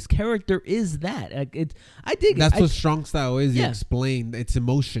 No, his character is that. I dig it. That's what strong style is. You explained it's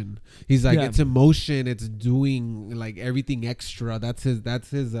emotion. He's like it's emotion. It's doing like everything extra. That's his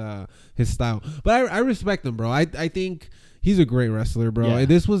style. But I respect him, bro. I think he's a great wrestler, bro. Yeah.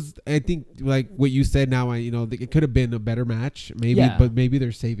 This was, I think, like what you said. Now, it could have been a better match, maybe, but maybe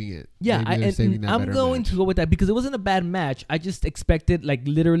they're saving it. Yeah, I'm going to go with that because it wasn't a bad match. I just expected like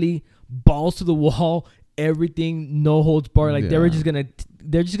literally balls to the wall, everything, no holds barred. Like they're just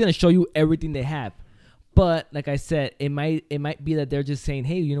gonna show you everything they have. But like I said, it might be that they're just saying,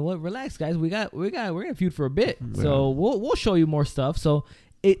 hey, you know what? Relax, guys. We're gonna feud for a bit, so we'll show you more stuff. So.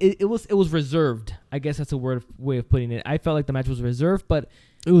 It was reserved. I guess that's a way of putting it. I felt like the match was reserved, but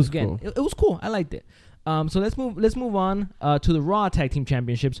it was cool. It was cool. I liked it. So let's move on to the Raw Tag Team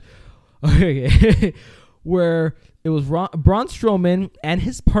Championships, where it was Braun Strowman and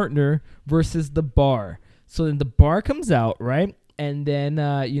his partner versus the Bar. So then the Bar comes out, right? And then,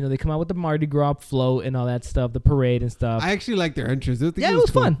 they come out with the Mardi Gras float and all that stuff, the parade and stuff. I actually liked their entrance. It was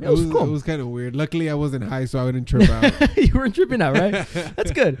cool. Fun. It was cool. It was kind of weird. Luckily, I wasn't high, so I wouldn't trip out. You weren't tripping out, right?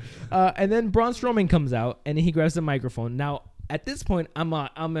 That's good. And then Braun Strowman comes out, and he grabs the microphone. Now, at this point, I'm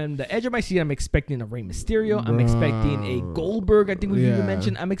on the edge of my seat. I'm expecting a Rey Mysterio. I'm expecting a Goldberg. I think we even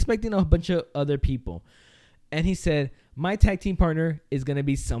mentioned. I'm expecting a bunch of other people. And he said, my tag team partner is going to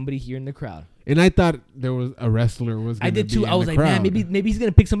be somebody here in the crowd. And I thought there was a wrestler was going to be I did too. I was like, crowd. Man, maybe he's going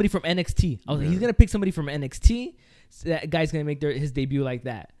to pick somebody from NXT. I was like, he's going to pick somebody from NXT. So that guy's going to make his debut like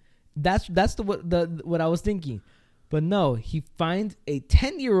that. That's what I was thinking. But no, he finds a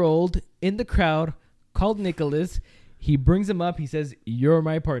 10-year-old in the crowd called Nicholas. He brings him up. He says, you're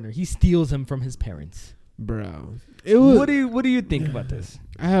my partner. He steals him from his parents. Bro. What do you think about this?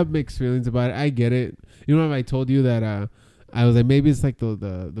 I have mixed feelings about it. I get it. You know, I told you that I was like, maybe it's like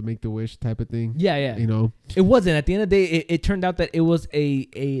the Make-A-Wish type of thing. Yeah. You know, it wasn't. At the end of the day, it turned out that it was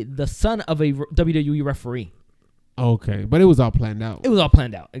the son of a WWE referee. Okay, but it was all planned out. It was all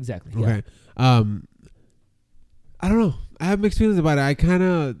planned out, exactly. Okay. Yeah. I don't know. I have mixed feelings about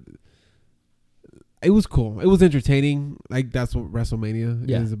it. It was cool. It was entertaining. Like, that's what WrestleMania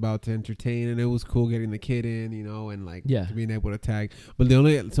is about, to entertain. And it was cool getting the kid in, and like being able to tag. But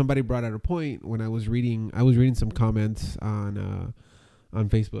somebody brought out a point when I was reading some comments on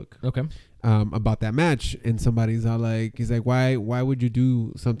Facebook. Okay. About that match, and somebody's all like, he's like, why would you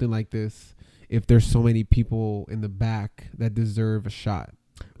do something like this if there's so many people in the back that deserve a shot?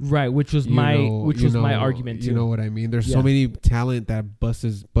 Which was my argument too. You know what I mean? There's so many talent that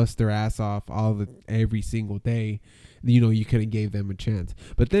bust their ass off every single day. You could have gave them a chance.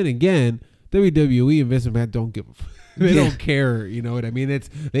 But then again, WWE and Vince McMahon don't give they don't care. You know what I mean?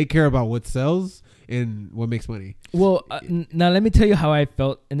 They care about what sells and what makes money. Well, now let me tell you how I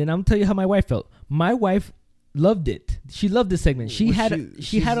felt, and then I'm gonna tell you how my wife felt. My wife loved it. She loved this segment. She had a lot of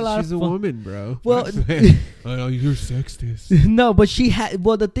fun. She's a woman, bro. Well, I know you're sexist. No, but she had.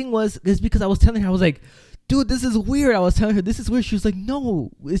 Well, the thing was because I was telling her, I was like, dude, this is weird. I was telling her, this is weird. She was like,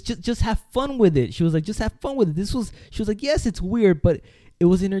 no, it's just have fun with it. She was like, just have fun with it. She was like, yes, it's weird, but it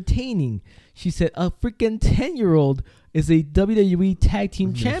was entertaining. She said, a freaking 10-year-old is a WWE Tag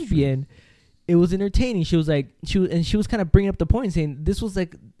Team Champion. It was entertaining. She was like, she was kind of bringing up the point, saying this was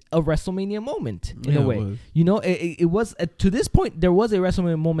like a WrestleMania moment in a way. It was to this point there was a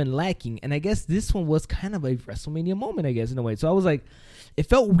WrestleMania moment lacking, and I guess this one was kind of a WrestleMania moment, I guess, in a way. So I was like, it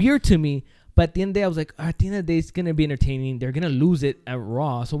felt weird to me, but at the end of the day I was like, at the end of the day it's gonna be entertaining. They're gonna lose it at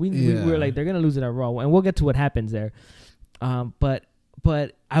Raw, so we were like, they're gonna lose it at Raw, and we'll get to what happens there. But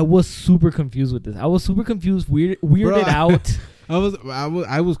I was super confused with this. I was super confused, weirded out.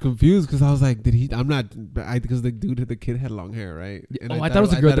 I was confused because I was like, because the kid had long hair, right? And I thought it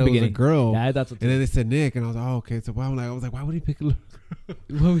was a girl at the beginning. It was a girl. Yeah, that's what. And then they said Nick, and I was like, oh, okay. So I was like, why would he pick a little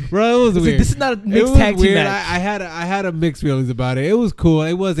girl? Bro, it was weird. This is not a mixed tag team match. I had a mixed feelings about it. It was cool.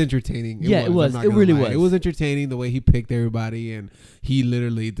 It was entertaining. It was. It really was. It was entertaining the way he picked everybody, and he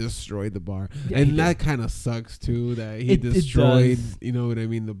literally destroyed the bar. Yeah, and that kind of sucks too. That he destroyed. You know what I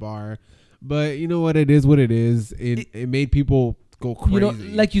mean? The bar. But you know what? It is what it is. It made people go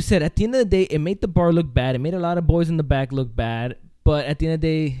crazy. Like you said, at the end of the day, it made the bar look bad. It made a lot of boys in the back look bad. But at the end of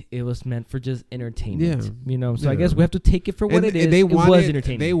the day, it was meant for just entertainment. Yeah. So I guess we have to take it for what it is. It was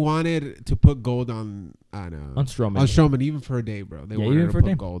entertaining. They wanted to put gold on Strowman. On Strowman, even for a day, bro. They wanted to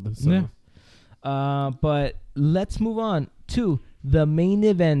put gold. So. Yeah. But let's move on to the main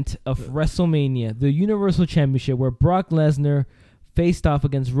event of WrestleMania, the Universal Championship, where Brock Lesnar faced off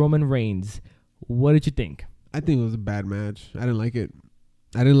against Roman Reigns. What did you think? I think it was a bad match. I didn't like it.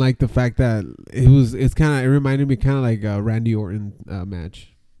 I didn't like the fact that it reminded me kind of like a Randy Orton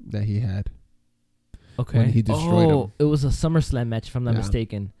match that he had. Okay. When he destroyed him. It was a SummerSlam match, if I'm not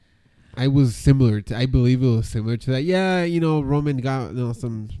mistaken. I believe it was similar to that. Yeah, Roman got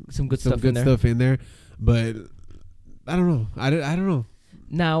some good stuff in there, but I don't know. I don't know.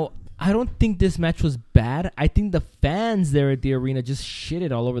 Now, I don't think this match was bad. I think the fans there at the arena just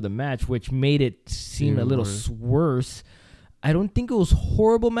shitted all over the match, which made it seem a little worse. I don't think it was a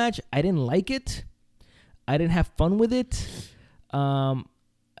horrible match. I didn't like it. I didn't have fun with it.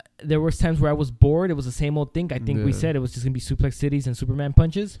 There was times where I was bored. It was the same old thing. I think we said it was just going to be suplex cities and Superman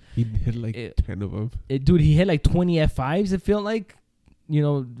punches. He hit 10 of them. Dude, he hit like 20 F5s, it felt like.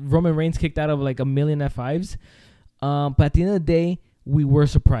 Roman Reigns kicked out of like a million F5s. But at the end of the day, we were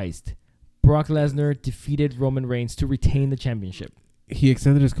surprised. Brock Lesnar defeated Roman Reigns to retain the championship. He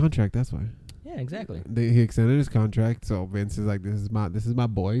extended his contract, that's why. Yeah, exactly. He extended his contract, so Vince is like, this is my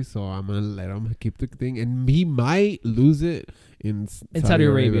boy, so I'm gonna let him keep the thing, and he might lose it in Saudi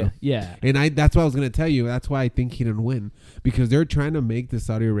Arabia. Yeah, and that's what I was gonna tell you. That's why I think he didn't win, because they're trying to make the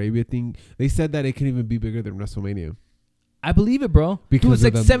Saudi Arabia thing. They said that it can even be bigger than WrestleMania. I believe it, bro. Because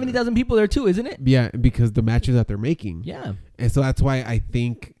it's like 70,000 people there too, isn't it? Yeah, because the matches that they're making. Yeah, and so that's why I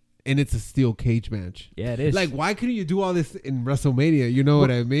think. And it's a steel cage match. Yeah, it is. Like, why couldn't you do all this in WrestleMania? You know what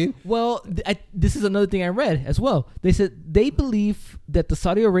I mean? Well, this is another thing I read as well. They said they believe that the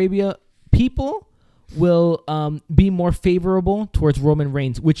Saudi Arabia people will be more favorable towards Roman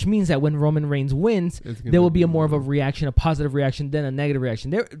Reigns, which means that when Roman Reigns wins, there will be more of a reaction, a positive reaction, than a negative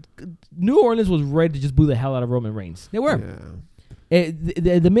reaction. New Orleans was ready to just boo the hell out of Roman Reigns. They were. Yeah.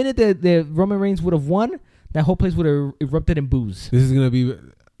 The minute that Roman Reigns would have won, that whole place would have erupted in boos. This is going to be...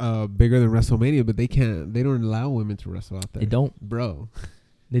 bigger than WrestleMania, but they don't allow women to wrestle out there. They don't, bro.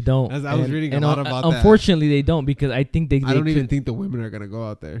 They don't. I was reading a lot about that. Unfortunately, they don't, because I think they don't even think the women are gonna go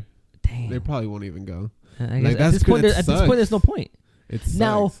out there. Damn. They probably won't even go. At this point, there's no point.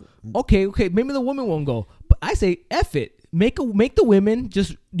 Now, okay, maybe the women won't go, but I say F it. Make the women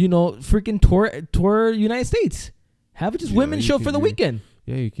just freaking tour United States. Have it just women show for the weekend.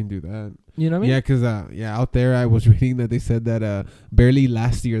 Yeah, you can do that. You know what I mean? Yeah, because out there I was reading that they said that barely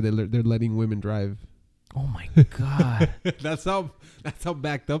last year they're letting women drive. Oh my god, that's how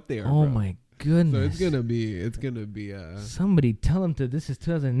backed up they are. Oh bro. My goodness. So it's gonna be. Somebody tell them this is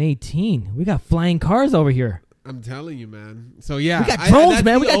 2018. We got flying cars over here. I'm telling you, man. So yeah, we got drones,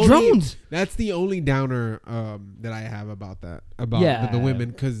 man. We got drones. That's the only downer that I have about that. About the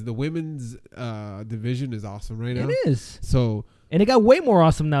women, because the women's division is awesome right now. It is. So. And it got way more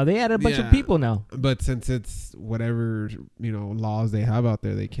awesome now. They added a bunch of people now. But since it's whatever, laws they have out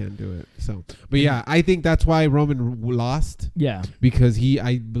there, they can't do it. So, but yeah, I think that's why Roman lost. Yeah. Because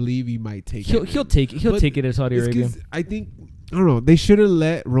I believe he might take it. He'll take it in Saudi Arabia. I think, I don't know, they should have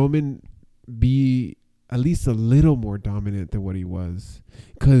let Roman be at least a little more dominant than what he was.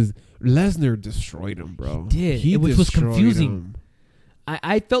 Because Lesnar destroyed him, bro. He did. Which was confusing.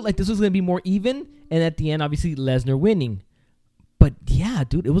 I felt like this was going to be more even. And at the end, obviously, Lesnar winning. But yeah,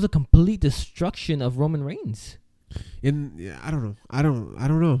 dude, it was a complete destruction of Roman Reigns. I don't know. I don't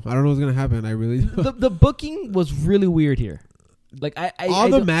know what's gonna happen. I really don't. The booking was really weird here. Like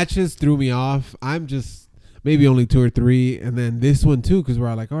the matches threw me off. I'm just maybe only 2 or 3, and then this one too, because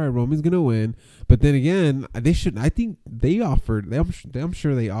we're like, all right, Roman's gonna win. But then again, they should. I think they offered. I'm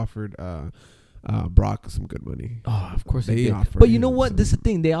sure they offered Brock some good money. Oh, of course they did. Offered. But you know what? This is the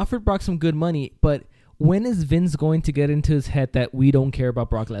thing. They offered Brock some good money, but. When is Vince going to get into his head that we don't care about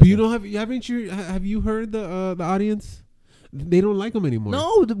Brock Lesnar? But you don't have you heard the audience? They don't like him anymore.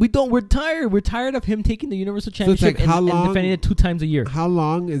 No, we don't. We're tired. We're tired of him taking the Universal Championship and defending it 2 times a year. How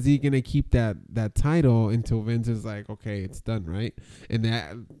long is he gonna keep that title until Vince is like, okay, it's done, right? And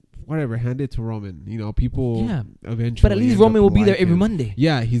that whatever, hand it to Roman. People eventually. But at least Roman will be there every Monday.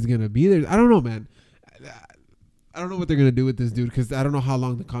 Yeah, he's gonna be there. I don't know, man. I don't know what they're gonna do with this dude, because I don't know how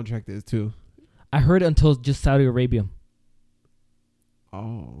long the contract is too. I heard until just Saudi Arabia.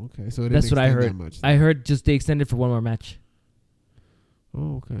 Oh, okay. So that's what I heard. I heard just they extended for one more match.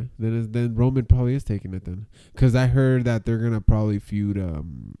 Oh, okay. Then Roman probably is taking it then, because I heard that they're gonna probably feud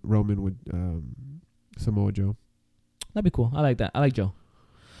Roman with Samoa Joe. That'd be cool. I like that. I like Joe.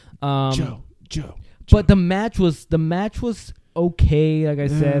 Joe. But the match was okay. Like I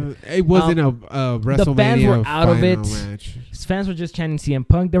said, it wasn't a WrestleMania. The fans were out of it. Match. Fans were just chanting CM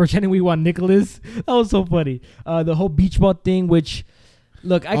Punk. They were chanting "We want Nicholas." That was so funny. The whole beach ball thing, which,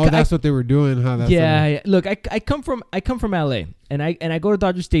 look, that's what they were doing, huh? That's Look, I come from LA, And I go to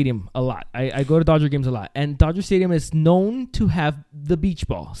Dodger Stadium a lot. I go to Dodger games a lot. And Dodger Stadium is known to have the beach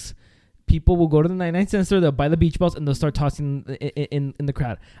balls. People will go to the 99 cent store, they'll buy the beach balls, and they'll start tossing in the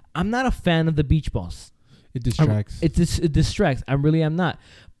crowd. I'm not a fan of the beach balls. It distracts. It distracts. I really am not.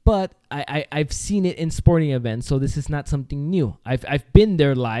 But I've seen it in sporting events, so this is not something new. I've been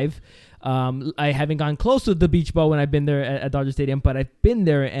there live. I haven't gone close to the beach ball when I've been there at Dodger Stadium, but I've been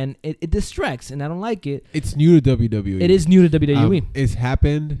there, and it distracts, and I don't like it. It's new to WWE. It is new to WWE. It's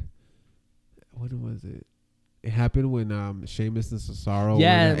happened. When was it? It happened when Sheamus and Cesaro.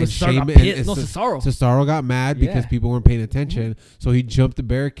 Yeah, Cesaro got mad because people weren't paying attention, so he jumped the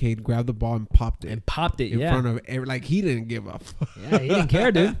barricade, grabbed the ball, and popped it. In front of like he didn't give a fuck. Yeah, he didn't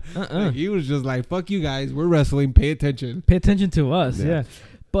care, dude. Like, he was just like, "Fuck you guys, we're wrestling. Pay attention. Pay attention to us." Yeah.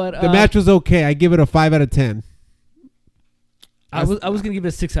 But the match was okay. I give it a 5 out of 10. I was gonna give it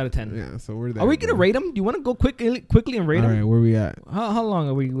a 6 out of 10. Yeah, so we're there. Are we gonna rate them? Do you want to go quickly and rate them? All right, where are we at? How long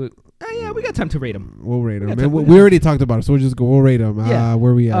are we? Yeah, we got time to rate them. We'll rate them. We already talked about it, so we'll just go. We'll rate them. Yeah.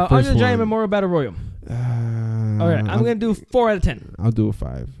 Where are we at? Andre the Giant Memorial Battle Royal. All right, I'm gonna do 4 out of 10. I'll do a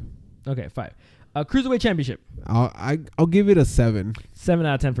 5. Okay, 5. Cruiserweight Championship. I'll give it a 7. 7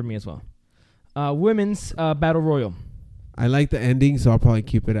 out of 10 for me as well. Women's Battle Royal. I like the ending, so I'll probably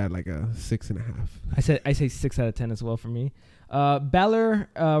keep it at like a 6.5. I say 6 out of 10 as well for me. Balor,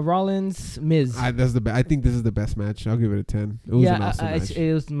 Rollins, Miz. I think this is the best match. I'll give it a 10. It was an awesome match.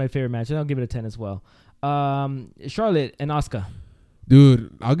 It was my favorite match, and I'll give it a 10 as well. Charlotte and Asuka.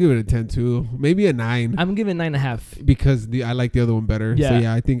 Dude, I'll give it a 10 too. Maybe a 9. I'm giving it 9.5 because I like the other one better. Yeah. So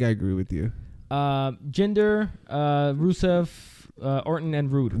yeah, I think I agree with you. Jinder, Rusev, Orton,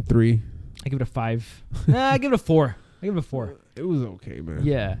 and Rude. 3. I give it a 5. I give it a 4. It was okay, man.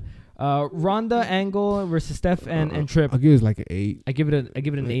 Yeah. Ronda, Angle versus Steph and Tripp. I'll give it like an 8. I give it an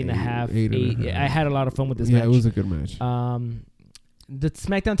 8.5. 8. I had a lot of fun with this match. Yeah, it was a good match. The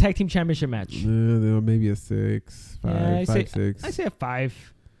SmackDown Tag Team Championship match. Maybe a 6, 5, 6. I say a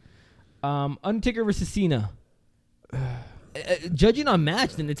 5. Undertaker versus Cena. Judging on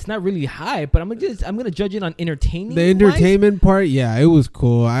match, then it's not really high, but I'm gonna judge it on entertaining. The entertainment part, yeah, it was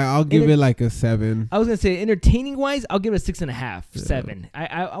cool. I'll give it like a 7. I was gonna say entertaining wise, I'll give it a 6.5, 7.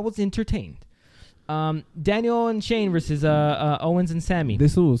 I was entertained. Daniel and Shane versus Owens and Sammy.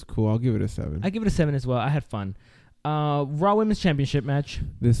 This one was cool. I'll give it a 7. I give it a 7 as well. I had fun. Raw Women's Championship match.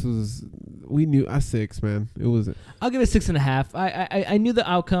 We knew a 6, man. It was. I'll give it a 6.5. I knew the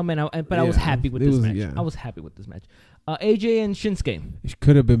outcome, but I was happy with this match. Yeah. I was happy with this match. AJ and Shinsuke. It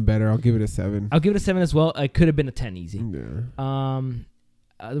could have been better. I'll give it a 7. I'll give it a 7 as well. It could have been a 10 easy. Yeah.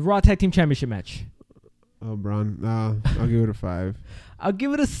 The Raw Tag Team Championship match. Oh, Braun. I'll give it a 5. I'll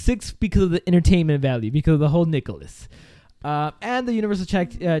give it a 6 because of the entertainment value, because of the whole Nicholas. And the Universal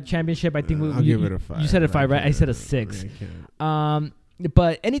Championship, I think I'll give it a 5. You said a 5, right? I said a 6.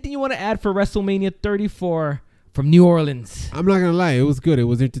 But anything you want to add for WrestleMania 34 from New Orleans? I'm not gonna lie, it was good. It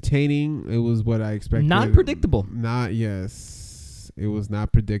was entertaining. It was what I expected. Not predictable. It was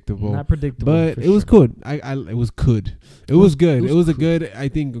not predictable. But it was good. It was good. It was good. It was a good. I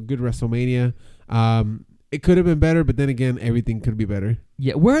think a good WrestleMania. It could have been better, but then again, everything could be better.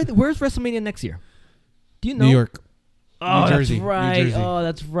 Yeah. Where's WrestleMania next year? Do you know? New York. Oh, New Jersey. That's right. Oh,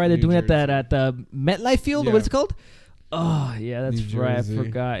 that's right. They're doing it at the MetLife Field. Yeah. What's it called? Oh, yeah, that's right. I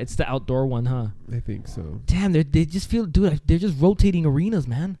forgot. It's the outdoor one, huh? I think so. Damn, they just feel, dude, they're just rotating arenas,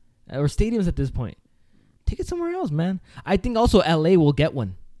 man. Or stadiums at this point. Take it somewhere else, man. I think also LA will get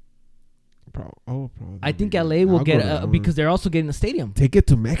one. Probably. I think LA will get because they're also getting a stadium. Take it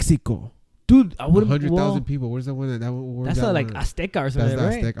to Mexico. Dude, I wouldn't. 100,000 people. Where's that one? That's like Azteca or something,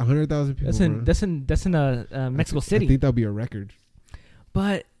 right? Azteca. 100,000 people. That's in Mexico City. I think that'll be a record.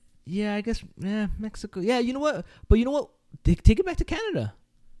 But yeah, I guess Mexico. Yeah, you know what? But you know what? Take it back to Canada.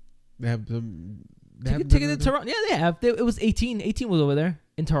 They have them. Take it to Toronto. Yeah, they have. It was 18. 18 was over there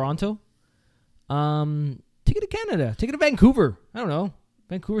in Toronto. Take it to Canada. Take it to Vancouver. I don't know.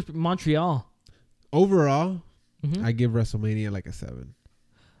 Vancouver's Montreal. Overall, I give WrestleMania like a 7.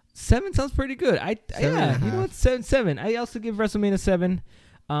 7 sounds pretty good. You know what? 7. I also give WrestleMania 7.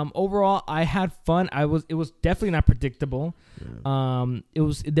 Overall, I had fun. It was definitely not predictable. Yeah.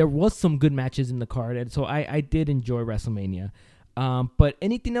 There was some good matches in the card, and so I did enjoy WrestleMania. But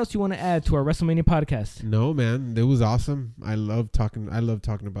anything else you want to add to our WrestleMania podcast? No, man. It was awesome. I love talking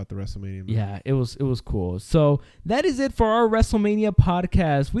about the WrestleMania. Man. Yeah, it was cool. So that is it for our WrestleMania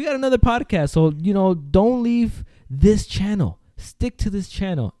podcast. We got another podcast, so don't leave this channel. stick to this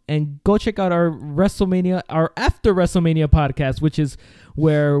channel and go check out our after WrestleMania podcast, which is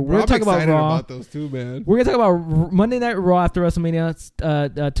where we're going to talk about Raw. About those two, man. We're going to talk about Monday Night Raw after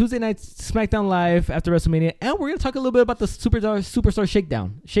WrestleMania, Tuesday Night SmackDown Live after WrestleMania, and we're going to talk a little bit about the Superstar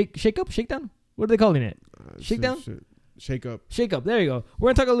Shakedown. Shakedown? What are they calling it? Shakedown? Shake up. There you go. We're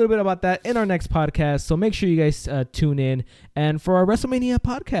going to talk a little bit about that in our next podcast. So make sure you guys tune in. And for our WrestleMania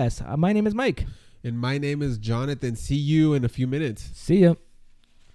podcast, my name is Mike. And my name is Jonathan. See you in a few minutes. See ya.